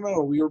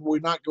 we're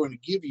not going to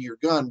give you your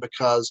gun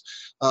because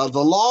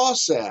the law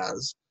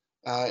says,"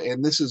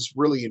 and this is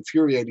really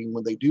infuriating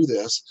when they do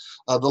this,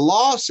 the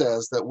law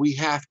says that we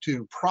have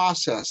to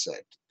process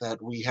it,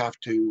 that we have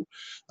to,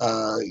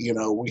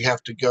 we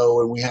have to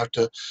go and we have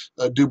to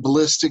do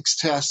ballistics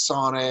tests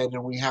on it,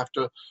 and we have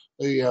to,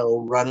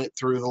 run it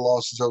through the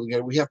losses.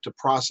 We have to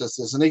process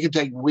this, and it can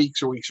take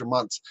weeks or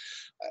months.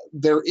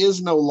 There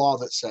is no law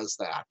that says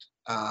that.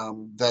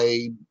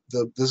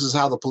 This is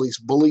how the police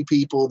bully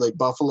people. They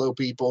buffalo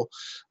people.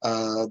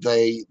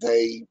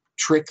 They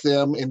trick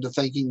them into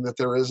thinking that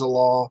there is a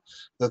law,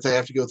 that they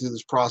have to go through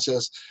this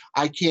process.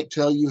 I can't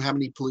tell you how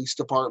many police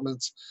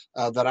departments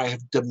that I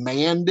have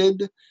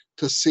demanded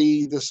to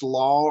see this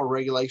law or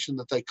regulation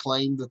that they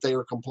claim that they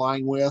are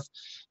complying with.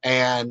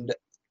 And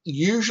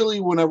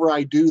usually whenever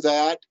I do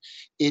that,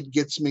 it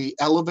gets me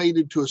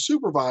elevated to a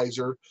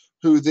supervisor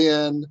who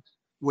then,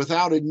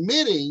 without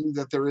admitting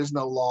that there is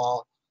no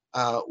law,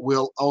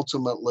 will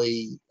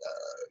ultimately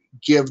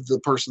give the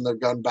person their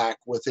gun back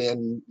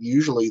within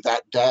usually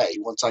that day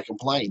once I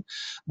complain.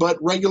 But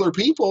regular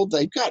people,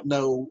 they've got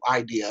no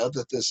idea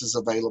that this is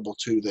available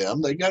to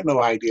them. They've got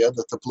no idea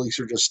that the police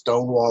are just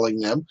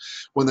stonewalling them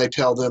when they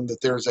tell them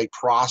that there's a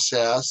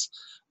process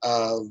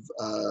of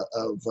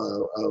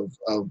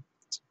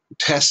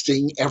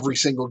testing every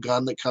single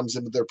gun that comes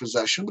into their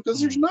possession,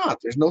 because there's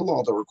no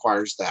law that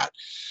requires that.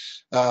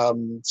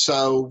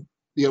 So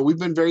we've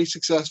been very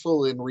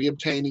successful in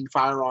reobtaining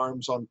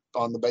firearms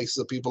on the basis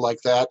of people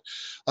like that.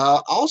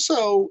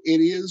 Also,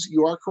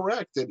 you are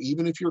correct that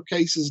even if your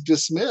case is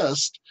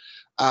dismissed,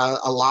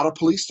 a lot of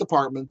police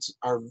departments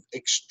are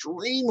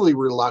extremely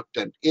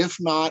reluctant, if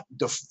not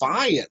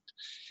defiant,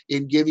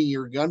 in giving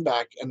your gun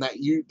back, and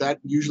that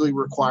usually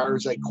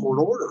requires a court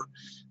order.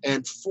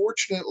 And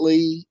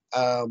fortunately,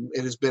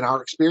 it has been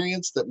our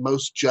experience that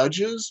most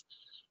judges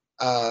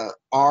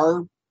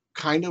are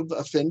kind of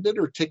offended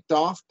or ticked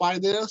off by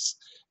this.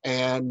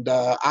 And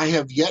I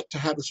have yet to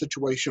have a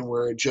situation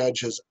where a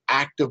judge has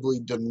actively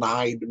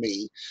denied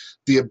me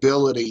the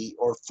ability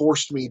or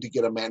forced me to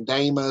get a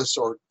mandamus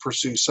or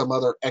pursue some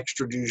other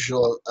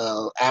extrajudicial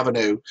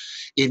avenue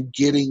in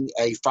getting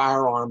a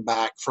firearm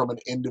back from an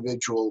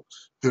individual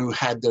who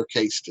had their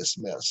case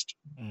dismissed.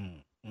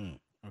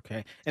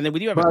 Okay. And then we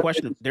do have a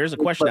question. There's a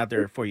question out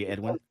there for you,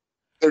 Edwin.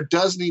 There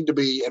does need to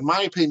be, in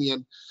my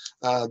opinion,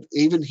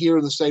 even here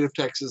in the state of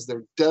Texas,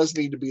 there does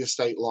need to be a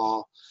state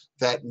law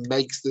that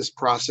makes this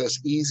process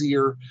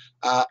easier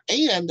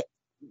and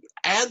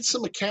add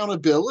some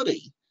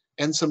accountability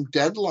and some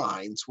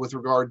deadlines with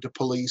regard to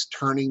police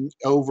turning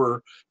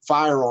over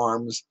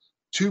firearms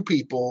to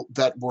people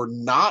that were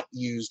not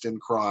used in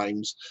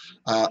crimes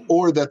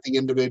or that the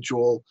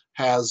individual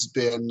has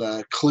been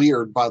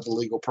cleared by the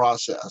legal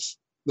process.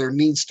 There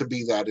needs to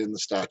be that in the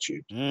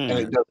statute, and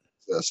it doesn't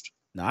exist.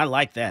 No, I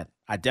like that.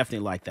 I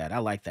definitely like that. I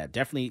like that.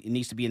 Definitely it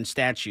needs to be in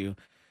statute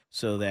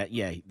so that,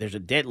 there's a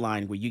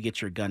deadline where you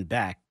get your gun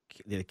back.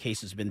 The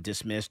case has been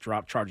dismissed,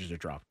 charges are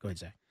dropped. Go ahead,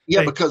 Zach.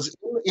 Yeah, because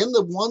in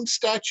the one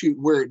statute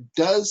where it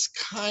does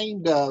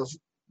kind of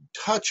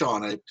touch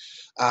on it,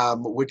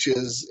 which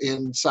is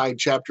inside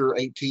Chapter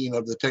 18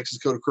 of the Texas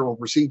Code of Criminal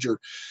Procedure,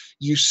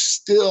 you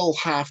still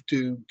have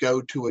to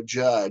go to a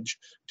judge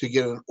to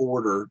get an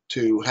order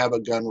to have a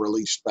gun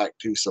released back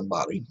to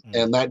somebody,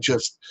 and that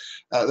just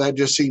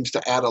seems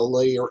to add a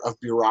layer of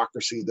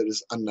bureaucracy that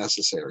is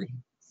unnecessary.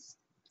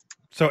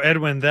 So,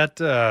 Edwin, that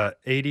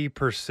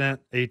 80%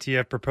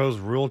 ATF proposed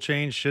rule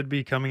change should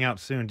be coming out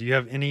soon. Do you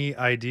have any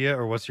idea,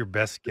 or what's your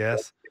best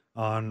guess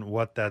on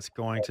what that's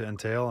going to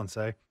entail and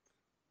say?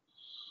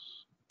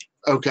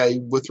 Okay,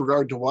 with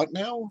regard to what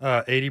now?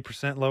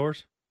 80%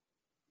 lowers?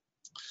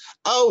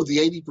 Oh, the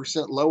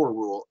 80% lower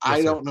rule. Yes, I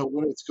sir. don't know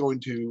when it's going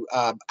to,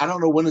 I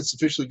don't know when it's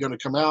officially going to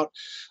come out.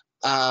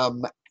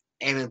 And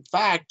in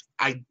fact,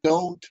 I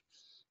don't,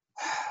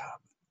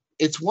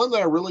 it's one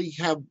that I really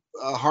have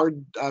I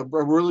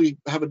really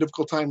have a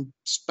difficult time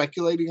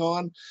speculating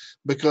on,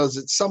 because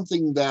it's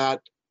something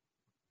that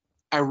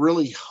I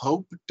really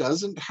hope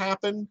doesn't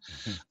happen,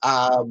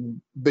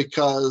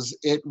 because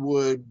it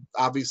would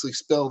obviously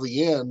spell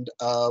the end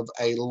of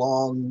a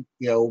long,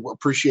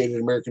 appreciated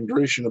American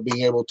tradition of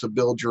being able to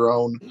build your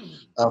own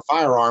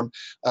firearm.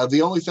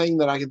 The only thing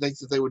that I can think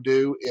that they would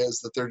do is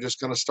that they're just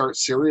going to start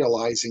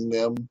serializing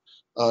them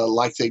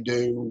like they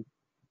do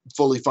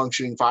fully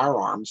functioning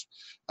firearms,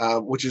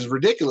 which is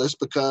ridiculous,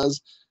 because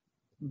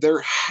there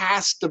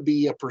has to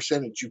be a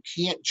percentage. You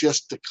can't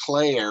just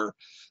declare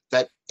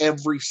that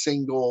every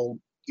single,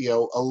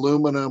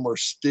 aluminum or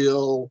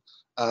steel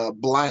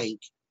blank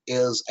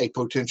is a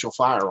potential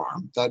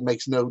firearm. That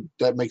makes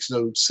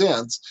no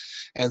sense.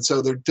 And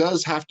so there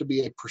does have to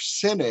be a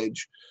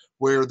percentage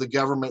where the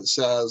government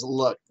says,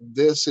 look,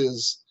 this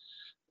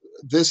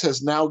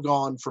has now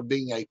gone from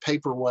being a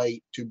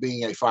paperweight to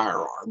being a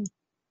firearm.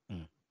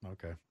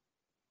 Okay.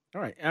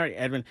 All right,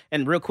 Edwin.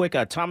 And real quick,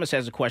 Thomas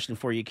has a question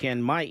for you.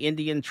 Can my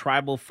Indian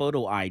tribal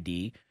photo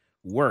ID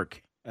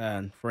work?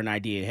 For an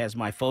idea, it has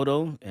my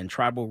photo and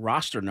tribal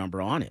roster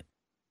number on it.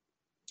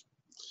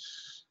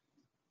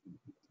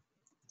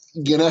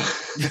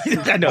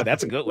 I know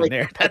that's a good one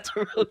there. That's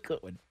a real good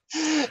one.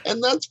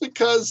 And that's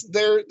because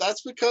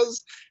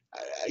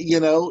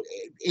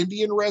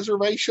Indian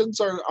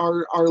reservations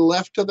are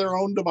left to their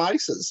own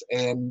devices,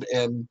 and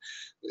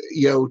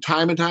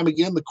time and time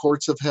again the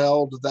courts have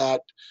held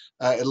that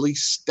at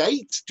least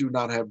states do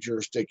not have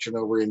jurisdiction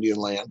over Indian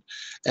land,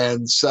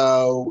 and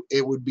so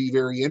it would be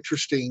very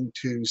interesting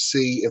to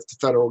see if the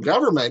federal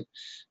government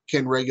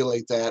can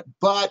regulate that.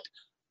 But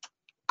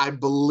I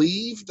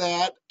believe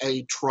that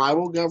a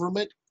tribal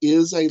government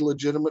is a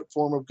legitimate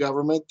form of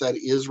government that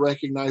is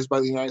recognized by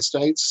the United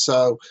States.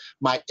 So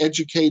my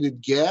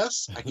educated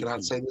guess, I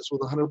cannot say this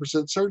with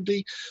 100%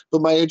 certainty,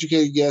 but my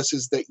educated guess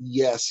is that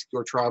yes,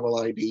 your tribal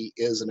ID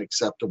is an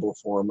acceptable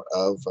form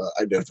of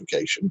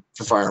identification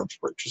for firearms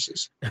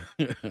purchases.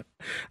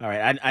 All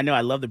right. I know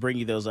I love to bring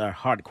you those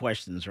hard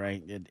questions,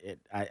 right?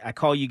 I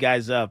call you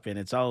guys up and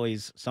it's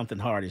always something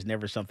hard. It's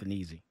never something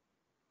easy.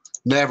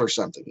 Never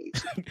something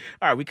easy.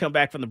 All right, we come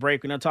back from the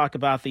break. We're going to talk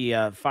about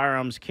the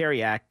Firearms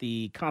Carry Act,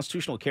 the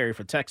constitutional carry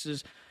for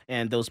Texas,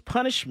 and those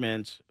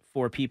punishments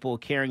for people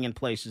carrying in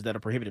places that are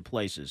prohibited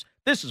places.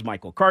 This is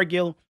Michael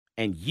Cargill,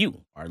 and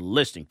you are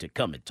listening to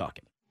Come and Talk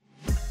It.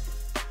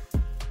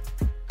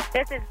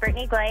 This is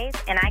Brittany Glaze,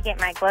 and I get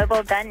my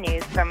global gun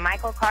news from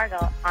Michael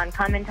Cargill on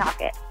Come and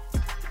Talk It.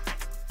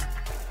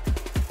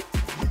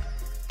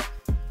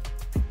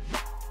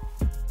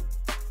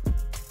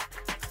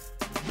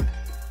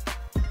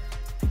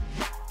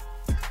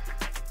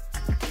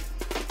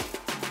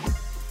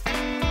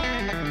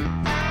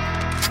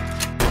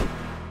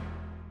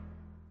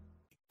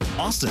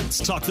 Austin's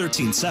Talk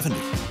 1370.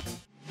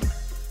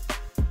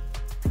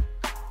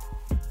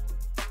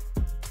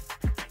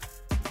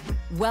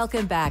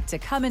 Welcome back to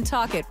Come and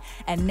Talk It.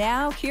 And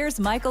now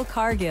here's Michael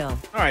Cargill. All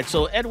right,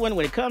 so Edwin,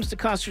 when it comes to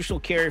constitutional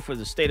carry for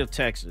the state of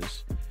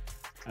Texas,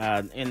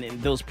 and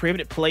in those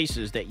prohibited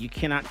places that you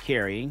cannot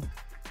carry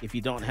if you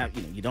don't have,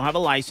 you don't have a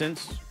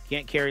license,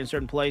 can't carry in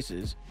certain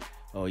places,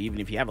 or even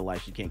if you have a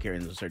license, you can't carry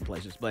in those certain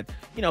places. But,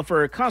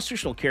 for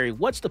constitutional carry,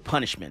 what's the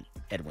punishment,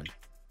 Edwin?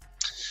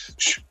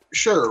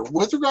 Sure.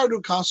 With regard to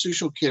a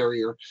constitutional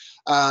carrier,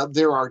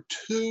 there are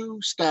two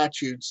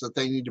statutes that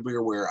they need to be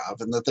aware of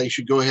and that they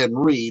should go ahead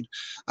and read.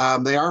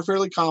 They are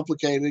fairly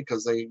complicated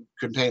because they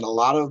contain a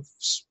lot of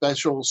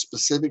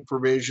specific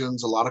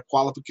provisions, a lot of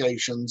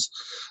qualifications,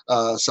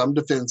 some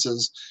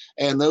defenses.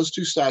 And those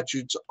two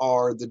statutes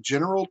are the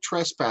General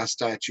Trespass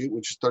Statute,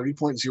 which is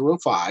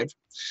 30.05,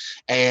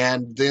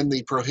 and then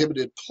the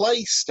Prohibited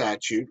Place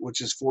Statute,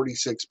 which is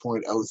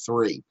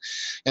 46.03.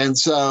 And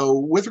so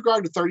with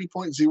regard to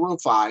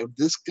 30.05,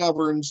 this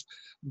governs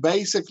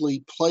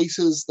basically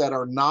places that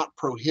are not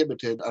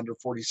prohibited under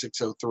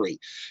 4603.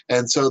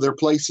 And so they're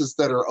places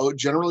that are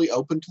generally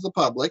open to the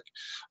public.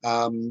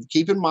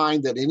 Keep in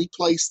mind that any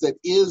place that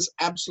is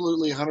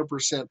absolutely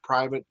 100%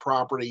 private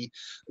property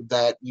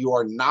that you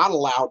are not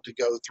allowed to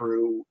go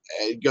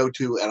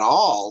to at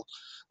all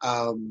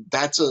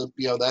that's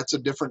a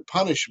different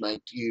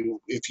punishment.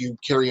 If you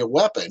carry a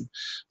weapon,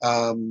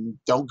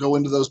 don't go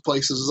into those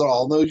places at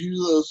all.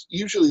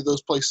 Usually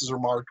those places are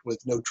marked with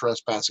no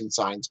trespassing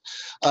signs.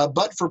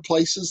 But for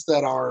places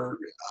that are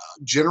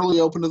generally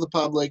open to the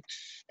public,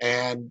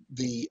 and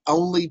the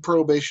only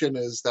prohibition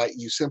is that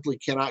you simply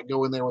cannot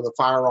go in there with a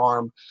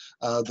firearm,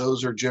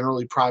 those are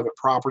generally private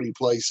property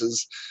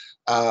places.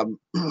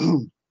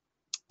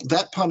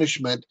 That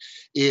punishment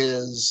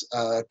is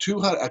a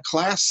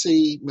Class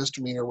C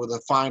misdemeanor with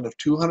a fine of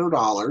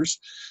 $200.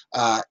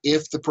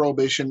 If the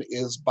prohibition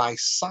is by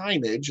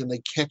signage and they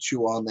catch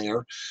you on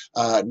there,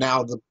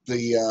 now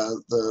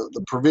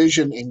the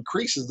provision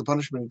increases, the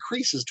punishment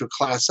increases to a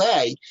Class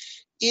A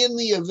in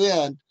the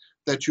event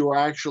that you are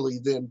actually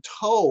then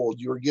told,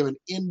 you are given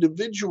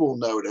individual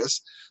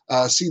notice.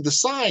 See, the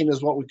sign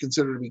is what we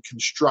consider to be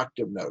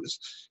constructive notice.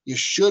 You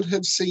should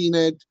have seen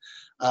it.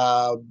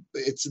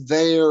 It's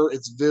there,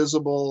 it's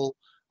visible,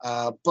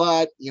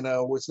 but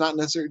it's not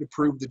necessary to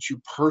prove that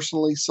you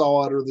personally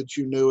saw it or that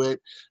you knew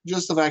it.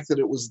 Just the fact that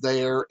it was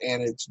there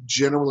and it's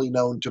generally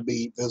known to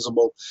be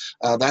visible,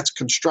 that's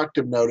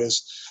constructive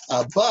notice.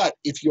 But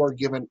if you are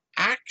given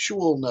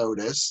actual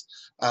notice,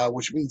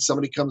 which means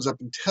somebody comes up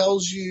and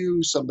tells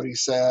you, somebody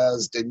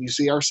says, "Didn't you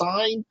see our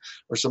sign?"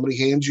 Or somebody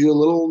hands you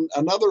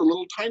another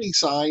little tiny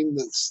sign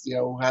that's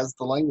has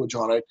the language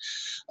on it,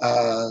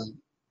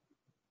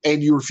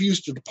 and you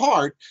refuse to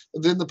depart,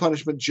 then the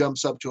punishment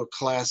jumps up to a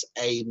Class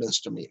A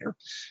misdemeanor.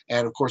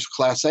 And of course,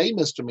 Class A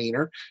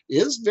misdemeanor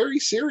is very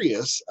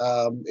serious.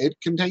 It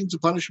contains a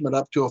punishment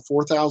up to a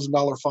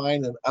 $4,000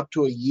 fine and up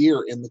to a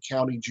year in the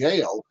county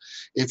jail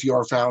if you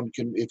are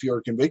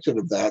convicted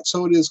of that.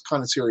 So it is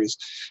kind of serious.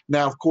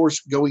 Now, of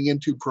course, going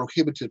into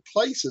prohibited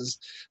places,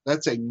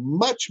 that's a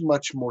much,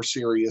 much more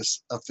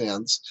serious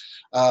offense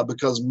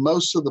because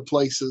most of the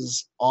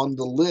places on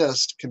the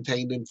list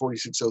contained in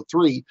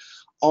 4603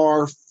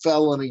 are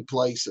felony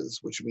places,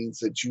 which means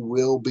that you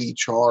will be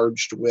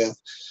charged with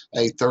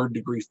a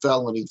third-degree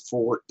felony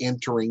for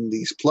entering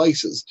these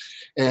places.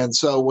 And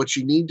so what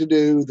you need to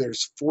do,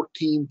 there's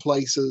 14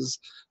 places,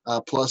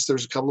 plus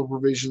there's a couple of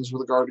provisions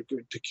with regard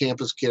to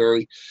campus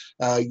carry.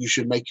 You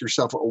should make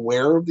yourself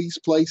aware of these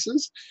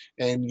places,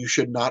 and you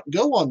should not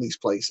go on these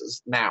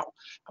places. Now,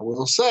 I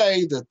will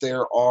say that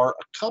there are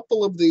a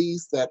couple of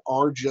these that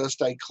are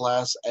just a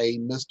Class A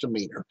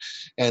misdemeanor,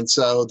 and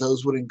so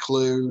those would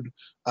include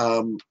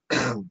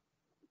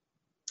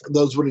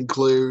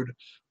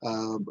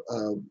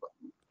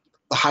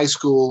high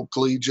school,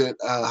 collegiate,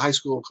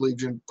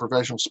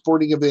 professional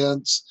sporting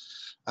events.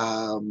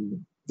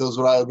 Those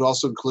would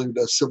also include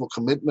a civil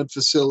commitment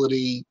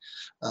facility,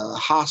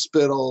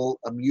 hospital,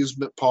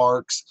 amusement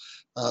parks.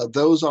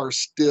 Those are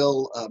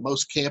still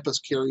most campus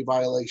carry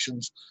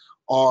violations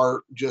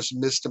are just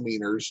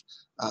misdemeanors,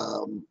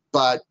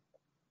 but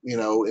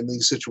in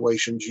these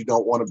situations, you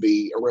don't want to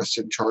be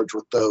arrested and charged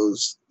with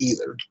those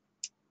either.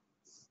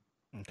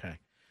 Okay.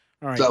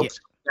 All right. So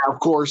now, of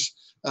course,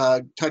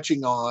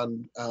 touching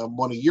on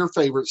one of your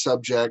favorite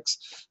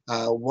subjects,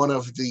 one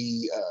of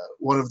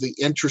the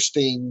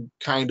interesting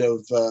kind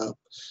of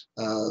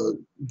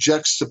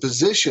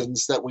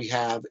juxtapositions that we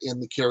have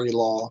in the carry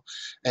law,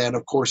 and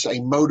of course,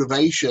 a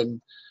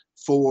motivation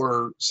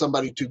for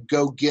somebody to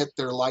go get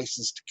their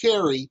license to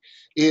carry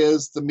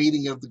is the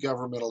meeting of the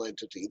governmental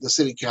entity, the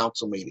city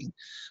council meeting.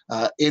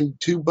 And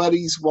two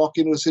buddies walk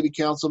into a city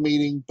council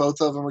meeting,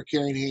 both of them are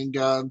carrying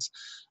handguns.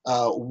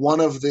 One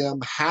of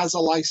them has a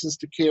license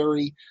to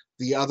carry.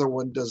 The other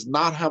one does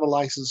not have a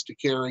license to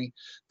carry.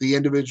 The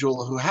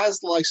individual who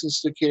has the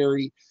license to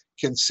carry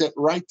can sit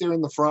right there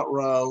in the front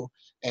row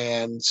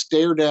and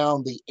stare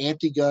down the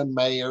anti-gun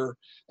mayor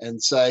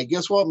and say,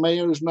 "Guess what,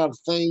 Mayor? There's not a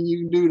thing you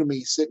can do to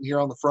me sitting here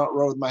on the front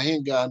row with my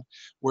handgun,"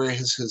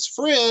 whereas his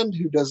friend,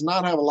 who does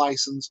not have a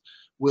license,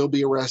 will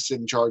be arrested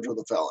and charged with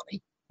a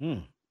felony.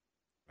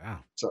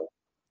 Wow. So,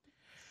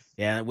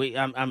 yeah,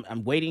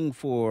 I'm waiting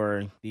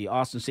for the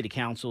Austin City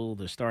Council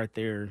to start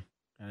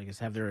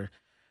have their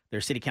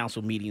city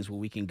council meetings where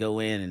we can go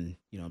in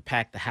and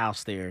pack the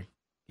house there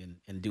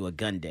and do a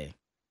gun day.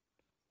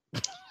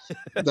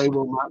 They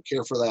will not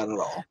care for that at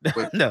all.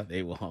 But no,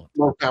 they won't.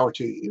 More power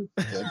to you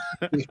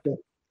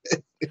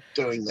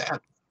doing that.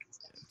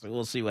 So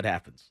we'll see what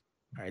happens.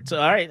 All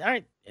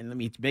right. And let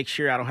me make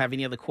sure I don't have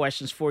any other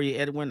questions for you,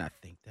 Edwin. I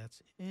think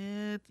that's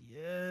it.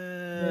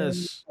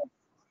 Yes.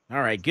 All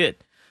right, good.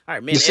 All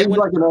right, man. It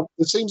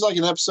seems like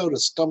an episode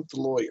of Stump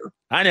the Lawyer.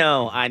 I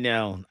know.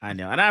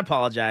 And I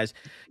apologize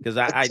because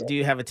I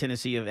do have a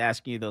tendency of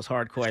asking you those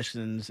hard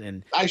questions,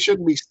 and I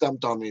shouldn't be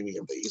stumped on any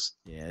of these.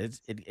 Yeah,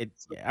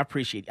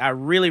 I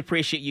really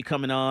appreciate you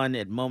coming on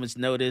at moment's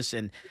notice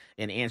and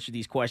answer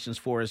these questions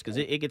for us because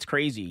it gets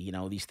crazy.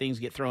 These things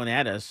get thrown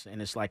at us,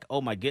 and it's like,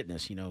 oh my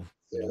goodness,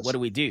 what do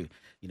we do?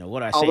 What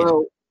do I say?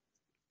 Although,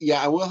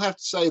 yeah, I will have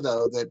to say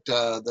though that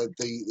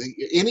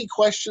the any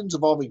questions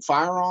involving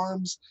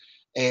firearms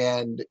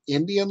and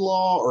Indian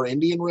law or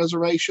Indian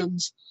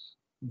reservations,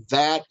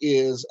 that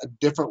is a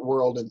different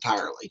world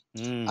entirely.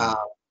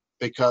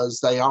 because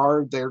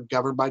they're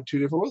governed by two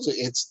different rules.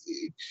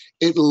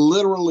 It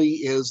literally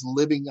is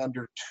living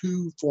under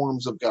two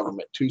forms of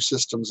government, two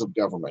systems of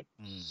government.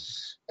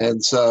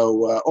 And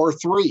so, or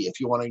three, if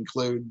you want to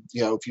include,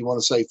 if you want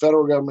to say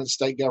federal government,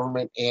 state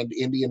government, and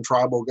Indian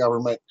tribal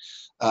government,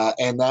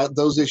 and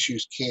those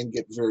issues can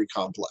get very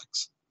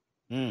complex.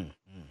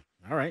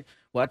 All right.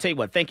 Well, I'll tell you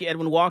what. Thank you,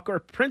 Edwin Walker,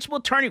 principal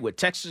attorney with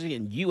Texas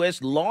and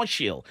U.S. Law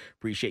Shield.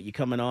 Appreciate you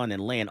coming on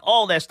and laying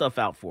all that stuff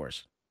out for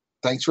us.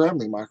 Thanks for having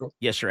me, Michael.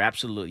 Yes, sir.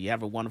 Absolutely. You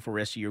have a wonderful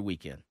rest of your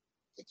weekend.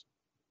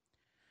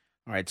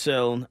 All right.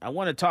 So I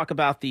want to talk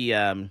about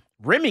the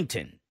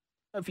Remington.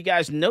 If you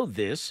guys know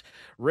this,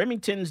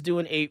 Remington's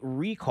doing a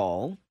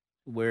recall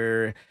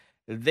where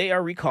they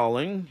are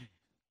recalling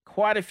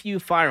quite a few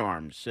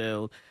firearms.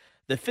 So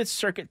the Fifth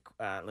Circuit,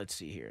 let's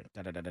see here.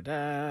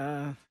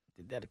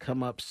 Did that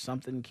come up?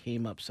 Something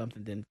came up.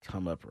 Something didn't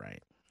come up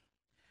right.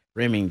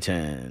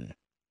 Remington.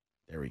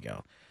 There we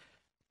go.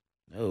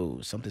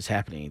 Oh, something's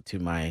happening to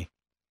my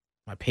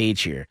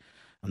page here.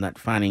 I'm not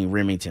finding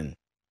Remington.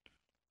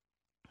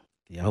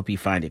 I hope you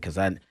find it because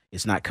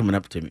it's not coming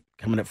up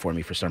for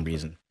me for some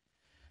reason.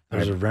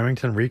 There's a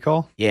Remington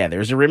recall? Yeah,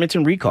 there's a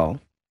Remington recall.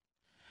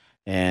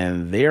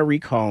 And they're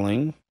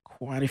recalling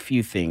quite a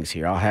few things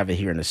here. I'll have it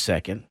here in a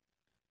second.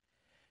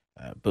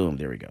 Boom,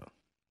 there we go.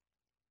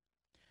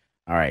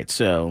 All right,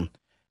 so,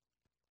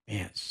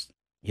 yes,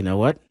 you know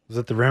what? Was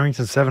it the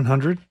Remington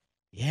 700?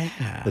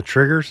 Yeah. The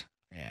triggers?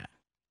 Yeah.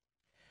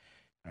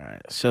 All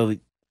right, so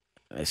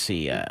let's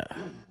see.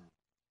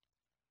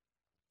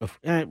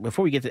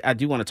 Before we get to, I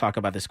do want to talk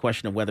about this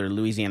question of whether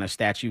Louisiana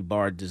statute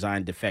barred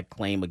design defect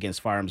claim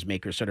against firearms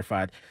makers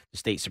certified the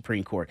state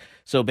Supreme Court.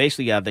 So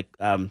basically,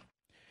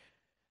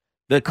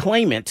 the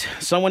claimant,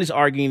 someone is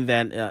arguing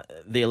that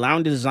the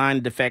allowing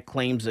design defect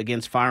claims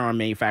against firearm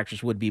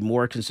manufacturers would be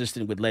more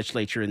consistent with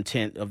legislature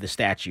intent of the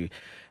statute.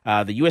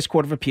 The U.S.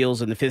 Court of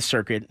Appeals in the Fifth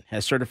Circuit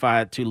has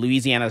certified to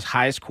Louisiana's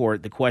highest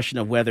court the question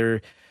of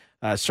whether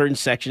certain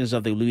sections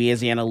of the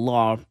Louisiana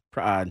law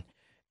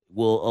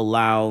will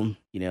allow,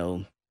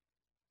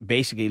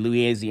 basically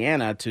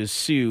Louisiana to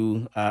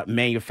sue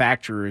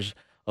manufacturers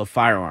of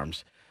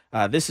firearms.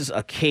 This is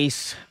a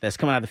case that's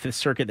coming out of the Fifth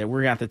Circuit that we're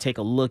going to have to take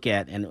a look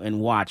at and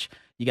watch.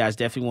 You guys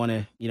definitely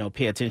want to,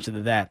 pay attention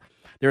to that.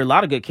 There are a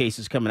lot of good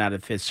cases coming out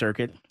of the Fifth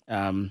Circuit.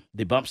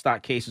 The bump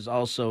stock case is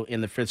also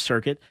in the Fifth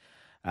Circuit,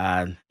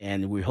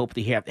 and we hope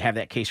to have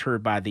that case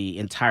heard by the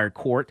entire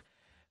court.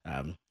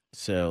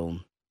 So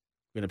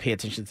we're going to pay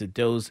attention to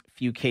those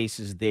few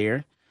cases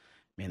there.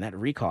 Man, that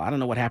recall, I don't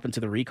know what happened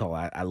to the recall.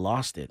 I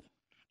lost it.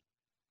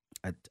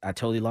 I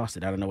totally lost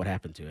it. I don't know what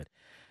happened to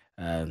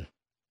it.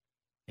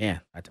 Yeah,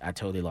 I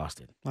totally lost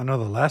it. I know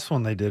the last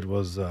one they did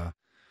was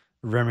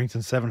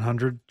Remington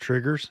 700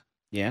 triggers.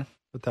 Yeah.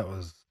 But that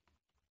was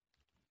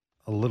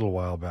a little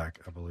while back,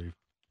 I believe.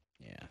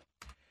 Yeah.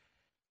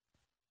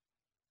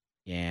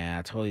 Yeah,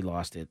 I totally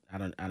lost it. I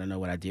don't know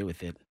what I did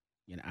with it.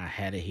 I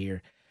had it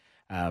here.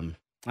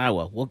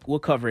 Well, we'll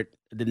cover it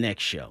the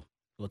next show.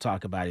 We'll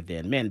talk about it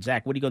then. Man,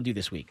 Zach, what are you going to do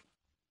this week?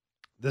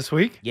 This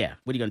week? Yeah.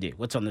 What are you going to do?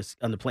 What's on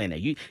the plan there?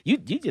 You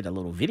did a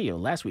little video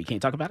last week. Can you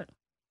talk about it?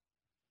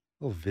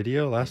 A little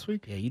video last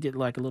week? Yeah, you did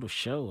like a little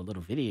show, a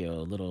little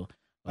video, a little.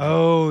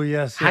 Oh,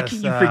 yes. How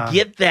can you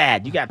forget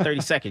that? You got 30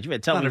 seconds. You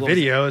better tell me. Not a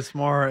video. It's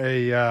more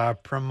a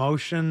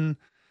promotion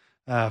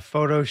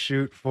photo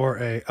shoot for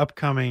a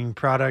upcoming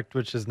product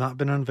which has not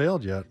been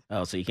unveiled yet.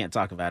 Oh, so you can't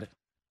talk about it?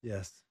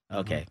 Yes.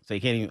 Okay. So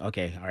you can't even.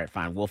 Okay. All right.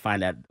 Fine. We'll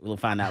find out. We'll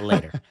find out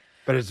later.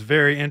 But it's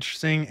very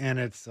interesting, and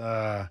it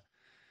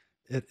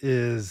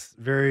is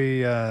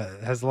very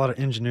has a lot of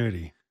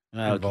ingenuity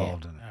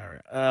involved in it. All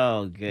right.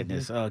 Oh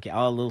goodness. Okay.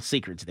 All little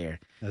secrets there.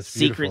 That's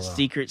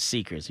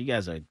secrets. You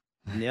guys are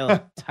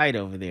nailed tight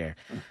over there.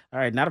 All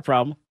right. Not a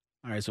problem.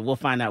 All right. So we'll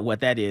find out what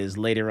that is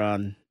later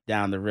on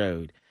down the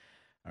road.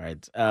 All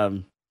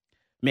right.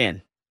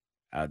 Man,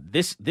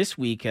 this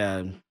week,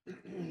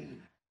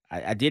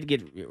 I did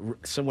get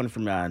someone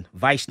from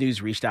Vice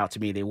News reached out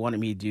to me. They wanted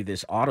me to do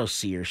this auto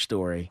sear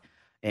story,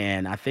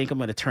 and I think I'm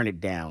going to turn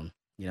it down.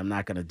 I'm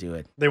not going to do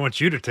it. They want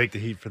you to take the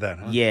heat for that,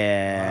 huh?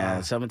 Yeah,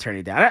 wow. So I'm going to turn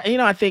it down.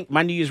 I think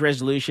my New Year's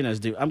resolution is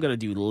I'm going to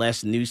do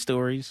less news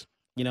stories,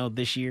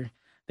 this year.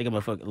 I think I'm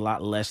going to focus a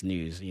lot less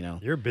news,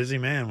 You're a busy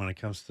man when it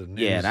comes to news.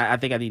 Yeah, and I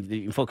think I need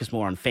to focus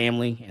more on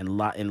family and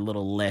a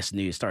little less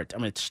news. I'm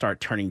going to start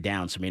turning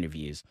down some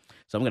interviews.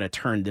 So I'm going to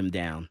turn them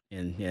down,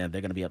 and they're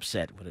going to be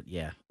upset with it.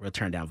 Yeah, we'll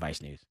turn down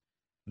Vice News.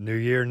 New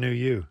year, new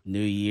you. New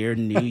year,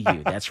 new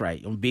you. That's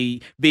right.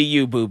 Be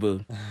you,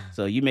 boo-boo.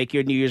 So you make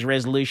your New Year's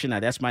resolution.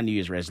 Now, that's my New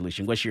Year's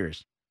resolution. What's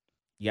yours?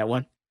 You got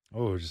one?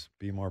 Oh, just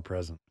be more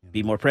present.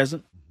 Be more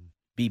present? Mm-hmm.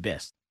 Be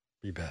best.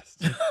 Be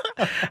best.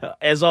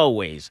 As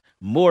always,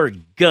 more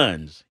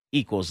guns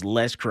equals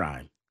less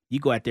crime. You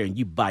go out there and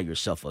you buy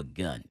yourself a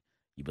gun.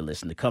 You've been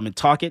listening to Come and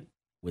Talk It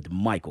with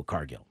Michael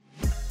Cargill.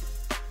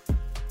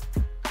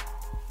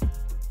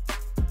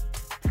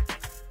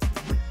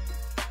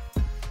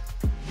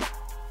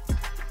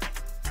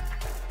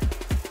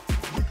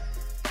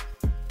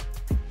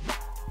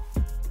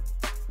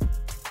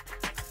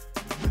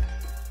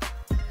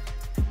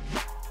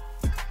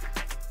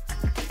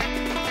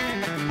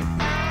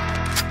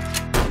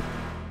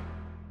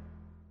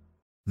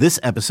 This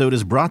episode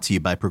is brought to you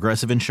by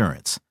Progressive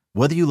Insurance.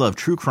 Whether you love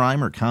true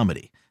crime or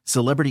comedy,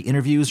 celebrity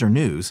interviews or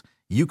news,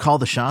 you call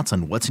the shots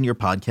on what's in your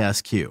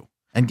podcast queue.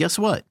 And guess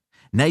what?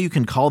 Now you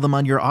can call them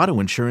on your auto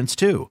insurance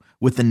too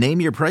with the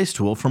Name Your Price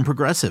tool from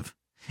Progressive.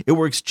 It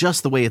works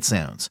just the way it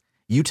sounds.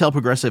 You tell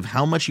Progressive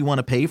how much you want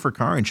to pay for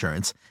car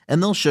insurance,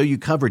 and they'll show you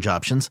coverage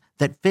options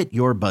that fit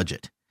your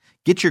budget.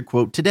 Get your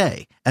quote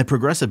today at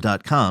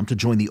Progressive.com to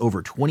join the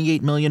over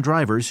 28 million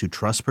drivers who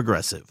trust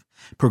Progressive.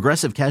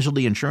 Progressive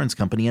Casualty Insurance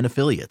Company and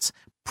Affiliates.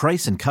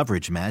 Price and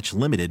coverage match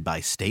limited by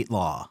state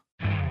law.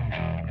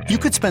 You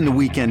could spend the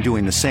weekend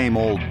doing the same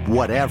old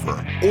whatever,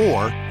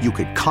 or you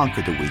could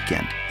conquer the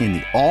weekend in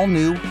the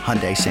all-new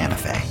Hyundai Santa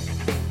Fe.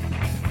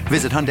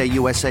 Visit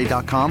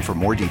HyundaiUSA.com for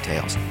more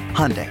details.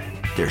 Hyundai,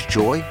 there's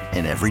joy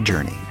in every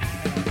journey.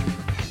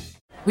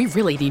 We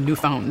really need new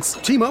phones.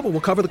 T-Mobile will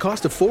cover the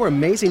cost of 4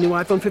 amazing new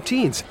iPhone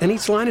 15s, and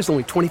each line is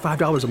only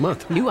 $25 a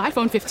month. New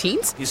iPhone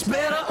 15s? It's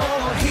better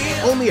over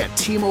here. Only at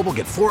T-Mobile,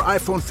 get 4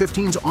 iPhone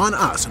 15s on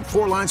us and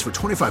 4 lines for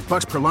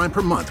 $25 per line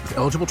per month with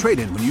eligible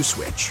trade-in when you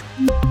switch.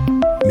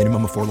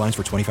 Minimum of 4 lines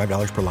for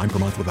 $25 per line per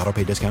month with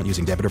auto-pay discount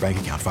using debit or bank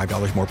account.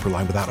 $5 more per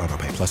line without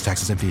auto-pay, plus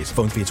taxes and fees.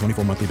 Phone fee at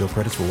 24 monthly bill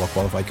credits for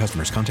well-qualified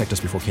customers. Contact us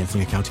before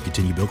canceling account to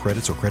continue bill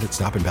credits or credit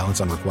stop and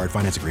balance on required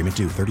finance agreement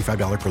due.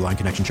 $35 per line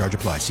connection charge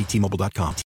applies. See T-Mobile.com.